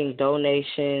accepting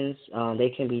donations. They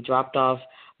can be dropped off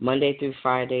Monday through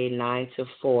Friday, 9 to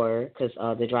 4, because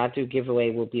the drive-through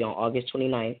giveaway will be on August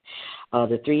 29th.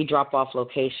 The 3 drop-off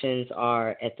locations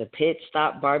are at the Pit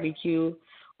Stop Barbecue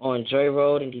on Joy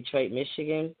Road in Detroit,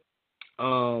 Michigan.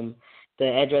 The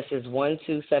address is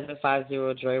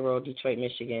 12750 Joy Road, Detroit,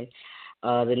 Michigan.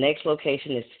 The next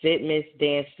location is Fit Miss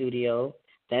Dance Studio.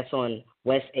 That's on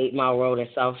West 8 Mile Road in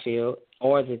Southfield,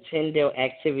 or the Tyndale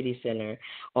Activity Center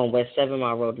on West 7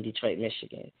 Mile Road in Detroit,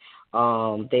 Michigan.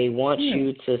 They want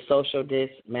you to social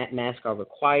distance. Masks are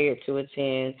required to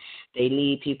attend. They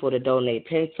need people to donate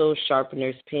pencils,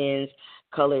 sharpeners, pens,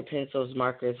 colored pencils,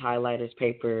 markers, highlighters,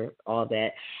 paper, all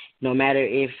that. no matter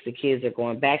if the kids are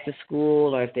going back to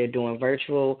school or if they're doing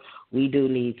virtual, we do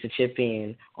need to chip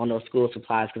in on those school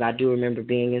supplies, because I do remember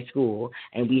being in school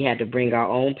and we had to bring our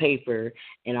own paper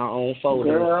and our own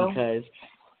folders because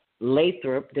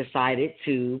Lathrop decided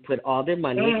to put all their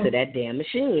money into that damn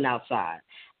machine outside.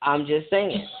 I'm just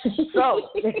saying. So,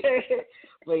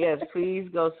 but yes, please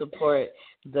go support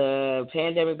the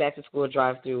Pandemic Back to School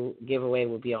Drive-Thru giveaway.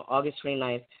 Will be on August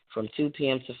 29th from 2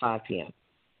 p.m. to 5 p.m.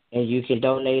 And you can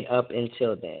donate up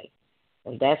until then.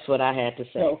 And that's what I had to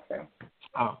say. Okay.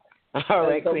 Oh. All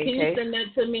right, so Queen can K. you send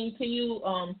that to me? Can you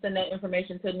send that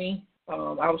information to me?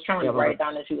 I was trying to write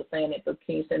down that you were saying it, but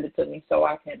can you send it to me so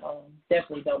I can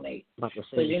definitely donate? Because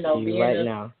being right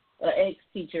now. An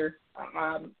ex-teacher,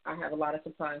 I have a lot of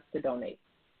supplies to donate.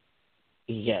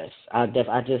 Yes, I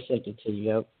just sent it to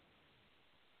you. Yep.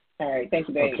 All right, thank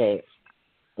you, baby.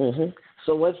 Okay.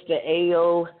 So what's the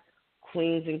AO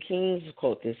Queens and Kings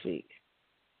quote this week?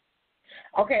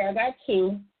 Okay, I got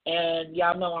two. And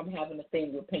y'all know I'm having a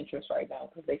thing with Pinterest right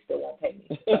now because they still won't pay me.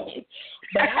 So.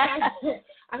 But I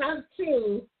have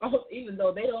two, even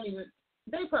though they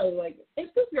probably like, is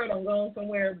this girl done gone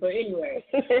somewhere? But anyway,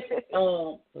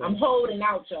 I'm holding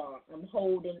out, y'all. I'm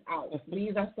holding out.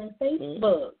 These are from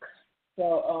Facebook.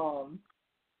 So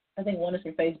I think one is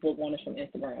from Facebook, one is from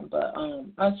Instagram. But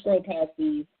I'll scroll past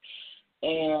these,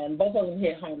 and both of them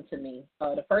hit home to me.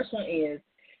 The first one is,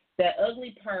 that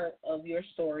ugly part of your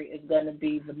story is going to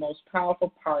be the most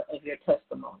powerful part of your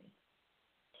testimony.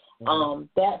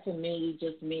 That for me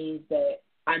just means that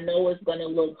I know it's going to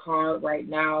look hard right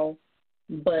now,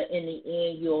 but in the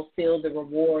end you'll feel the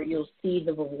reward. You'll see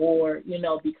the reward,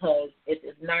 because if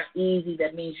it's not easy,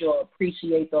 that means you'll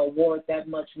appreciate the reward that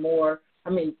much more.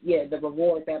 The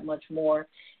reward that much more.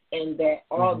 And that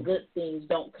all good things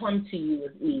don't come to you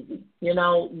as easy.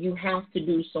 You have to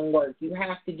do some work. You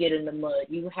have to get in the mud.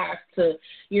 You have to,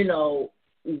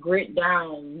 grit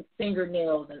down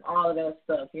fingernails and all of that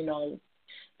stuff,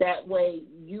 That way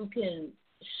you can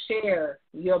share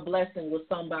your blessing with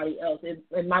somebody else.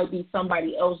 It might be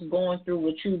somebody else going through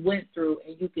what you went through,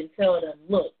 and you can tell them,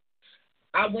 look,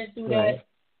 I went through that.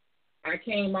 I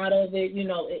came out of it.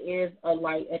 It is a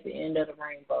light at the end of the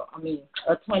rainbow.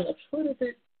 A ton of, what is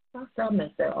it? It's the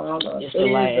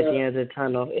light at the end of the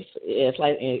tunnel. It's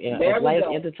like it's light at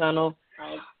the end of the tunnel.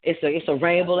 It's a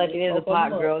rainbow at the end of the pot,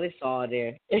 girl. It's all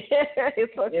there. It's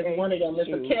okay. It's one of them. It's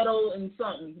a kettle and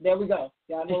something. There we go.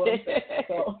 Y'all know what I'm saying.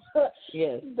 So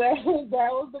yes. That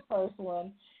was the first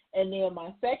one. And then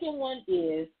my second one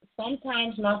is,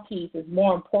 sometimes my peace is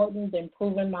more important than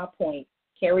proving my point.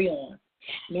 Carry on.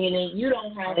 Meaning you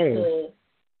don't have to.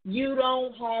 You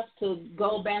don't have to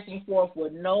go back and forth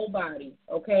with nobody,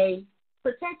 okay?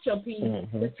 Protect your peace,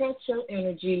 protect your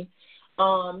energy.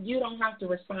 You don't have to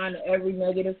respond to every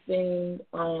negative thing.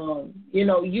 You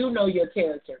know your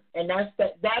character, and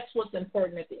that's what's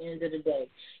important at the end of the day.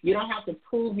 You don't have to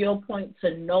prove your point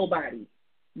to nobody.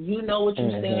 You know what you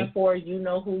stand for. You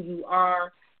know who you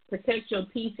are. Protect your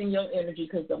peace and your energy,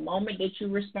 because the moment that you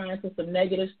respond to some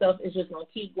negative stuff, it's just going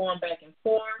to keep going back and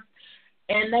forth.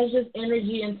 And that's just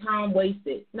energy and time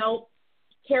wasted. Nope.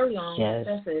 Carry on. Yes.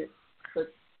 That's it.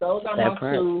 But those are my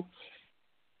two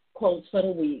quotes for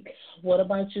the week. What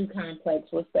about you,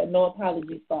 Complex? What's that no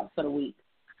apology thought for the week?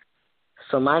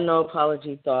 So my no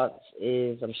apology thoughts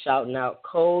is, I'm shouting out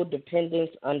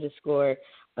codependence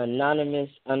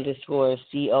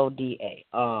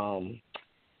 _anonymous_CODA.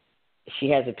 She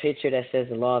has a picture that says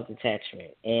the law of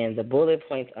detachment, and the bullet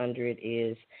points under it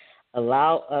is,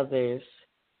 allow others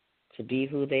to be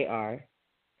who they are.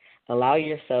 Allow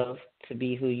yourself to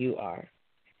be who you are.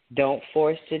 Don't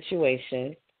force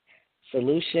situations.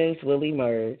 Solutions will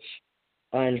emerge.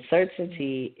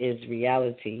 Uncertainty is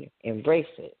reality. Embrace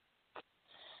it.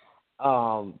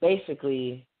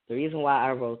 Basically, the reason why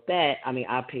I wrote that,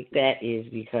 I picked that is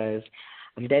because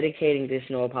I'm dedicating this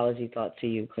no apology thought to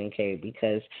you, Queen K,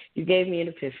 because you gave me an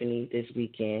epiphany this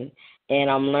weekend, and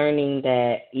I'm learning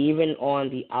that even on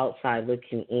the outside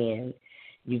looking in,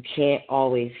 you can't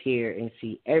always hear and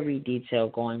see every detail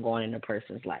going on in a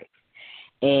person's life.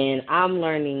 And I'm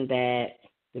learning that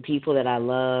the people that I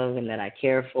love and that I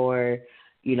care for,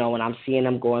 when I'm seeing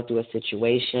them going through a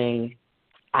situation,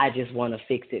 I just want to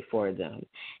fix it for them.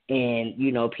 And,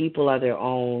 people are their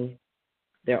own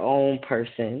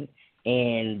person,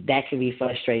 and that can be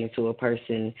frustrating to a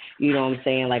person. You know what I'm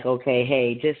saying? Like, okay,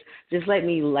 hey, just let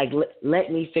me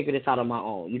let me figure this out on my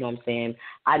own. You know what I'm saying?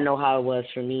 I know how it was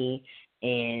for me.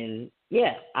 And,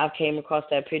 yeah, I came across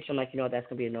that picture. I'm like, that's going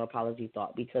to be a no apology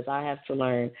thought, because I have to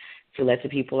learn to let the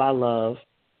people I love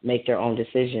make their own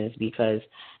decisions, because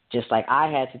Just like I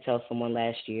had to tell someone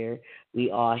last year, we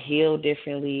all heal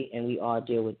differently and we all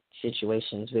deal with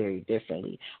situations very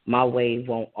differently. My way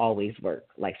won't always work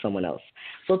like someone else.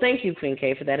 So thank you, Queen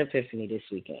K, for that epiphany this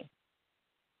weekend.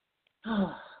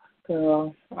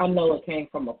 Girl, I know it came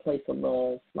from a place of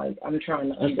love. Like, I'm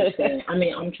trying to understand.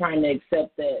 I'm trying to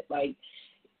accept that. Like,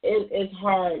 it's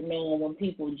hard knowing when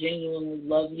people genuinely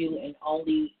love you and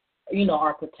only,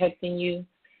 are protecting you,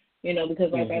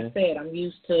 because like I said, I'm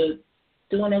used to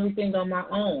doing everything on my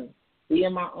own,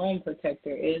 being my own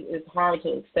protector. It's hard to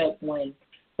accept when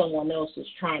someone else is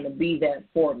trying to be that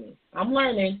for me. I'm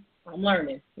learning,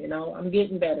 I'm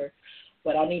getting better,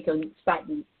 but I need to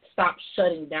stop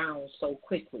shutting down so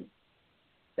quickly.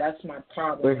 That's my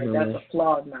problem. That's a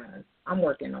flaw of mine. I'm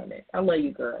working on it. I love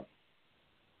you, girl.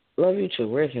 Love you too.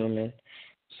 We're human.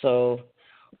 So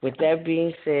with that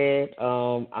being said,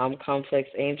 I'm Complex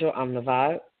Angel. I'm the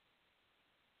Vibe.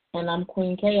 And I'm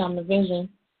Queen K. I'm the Vision.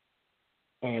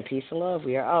 And peace and love.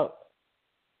 We are out.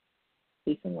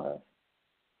 Peace and love.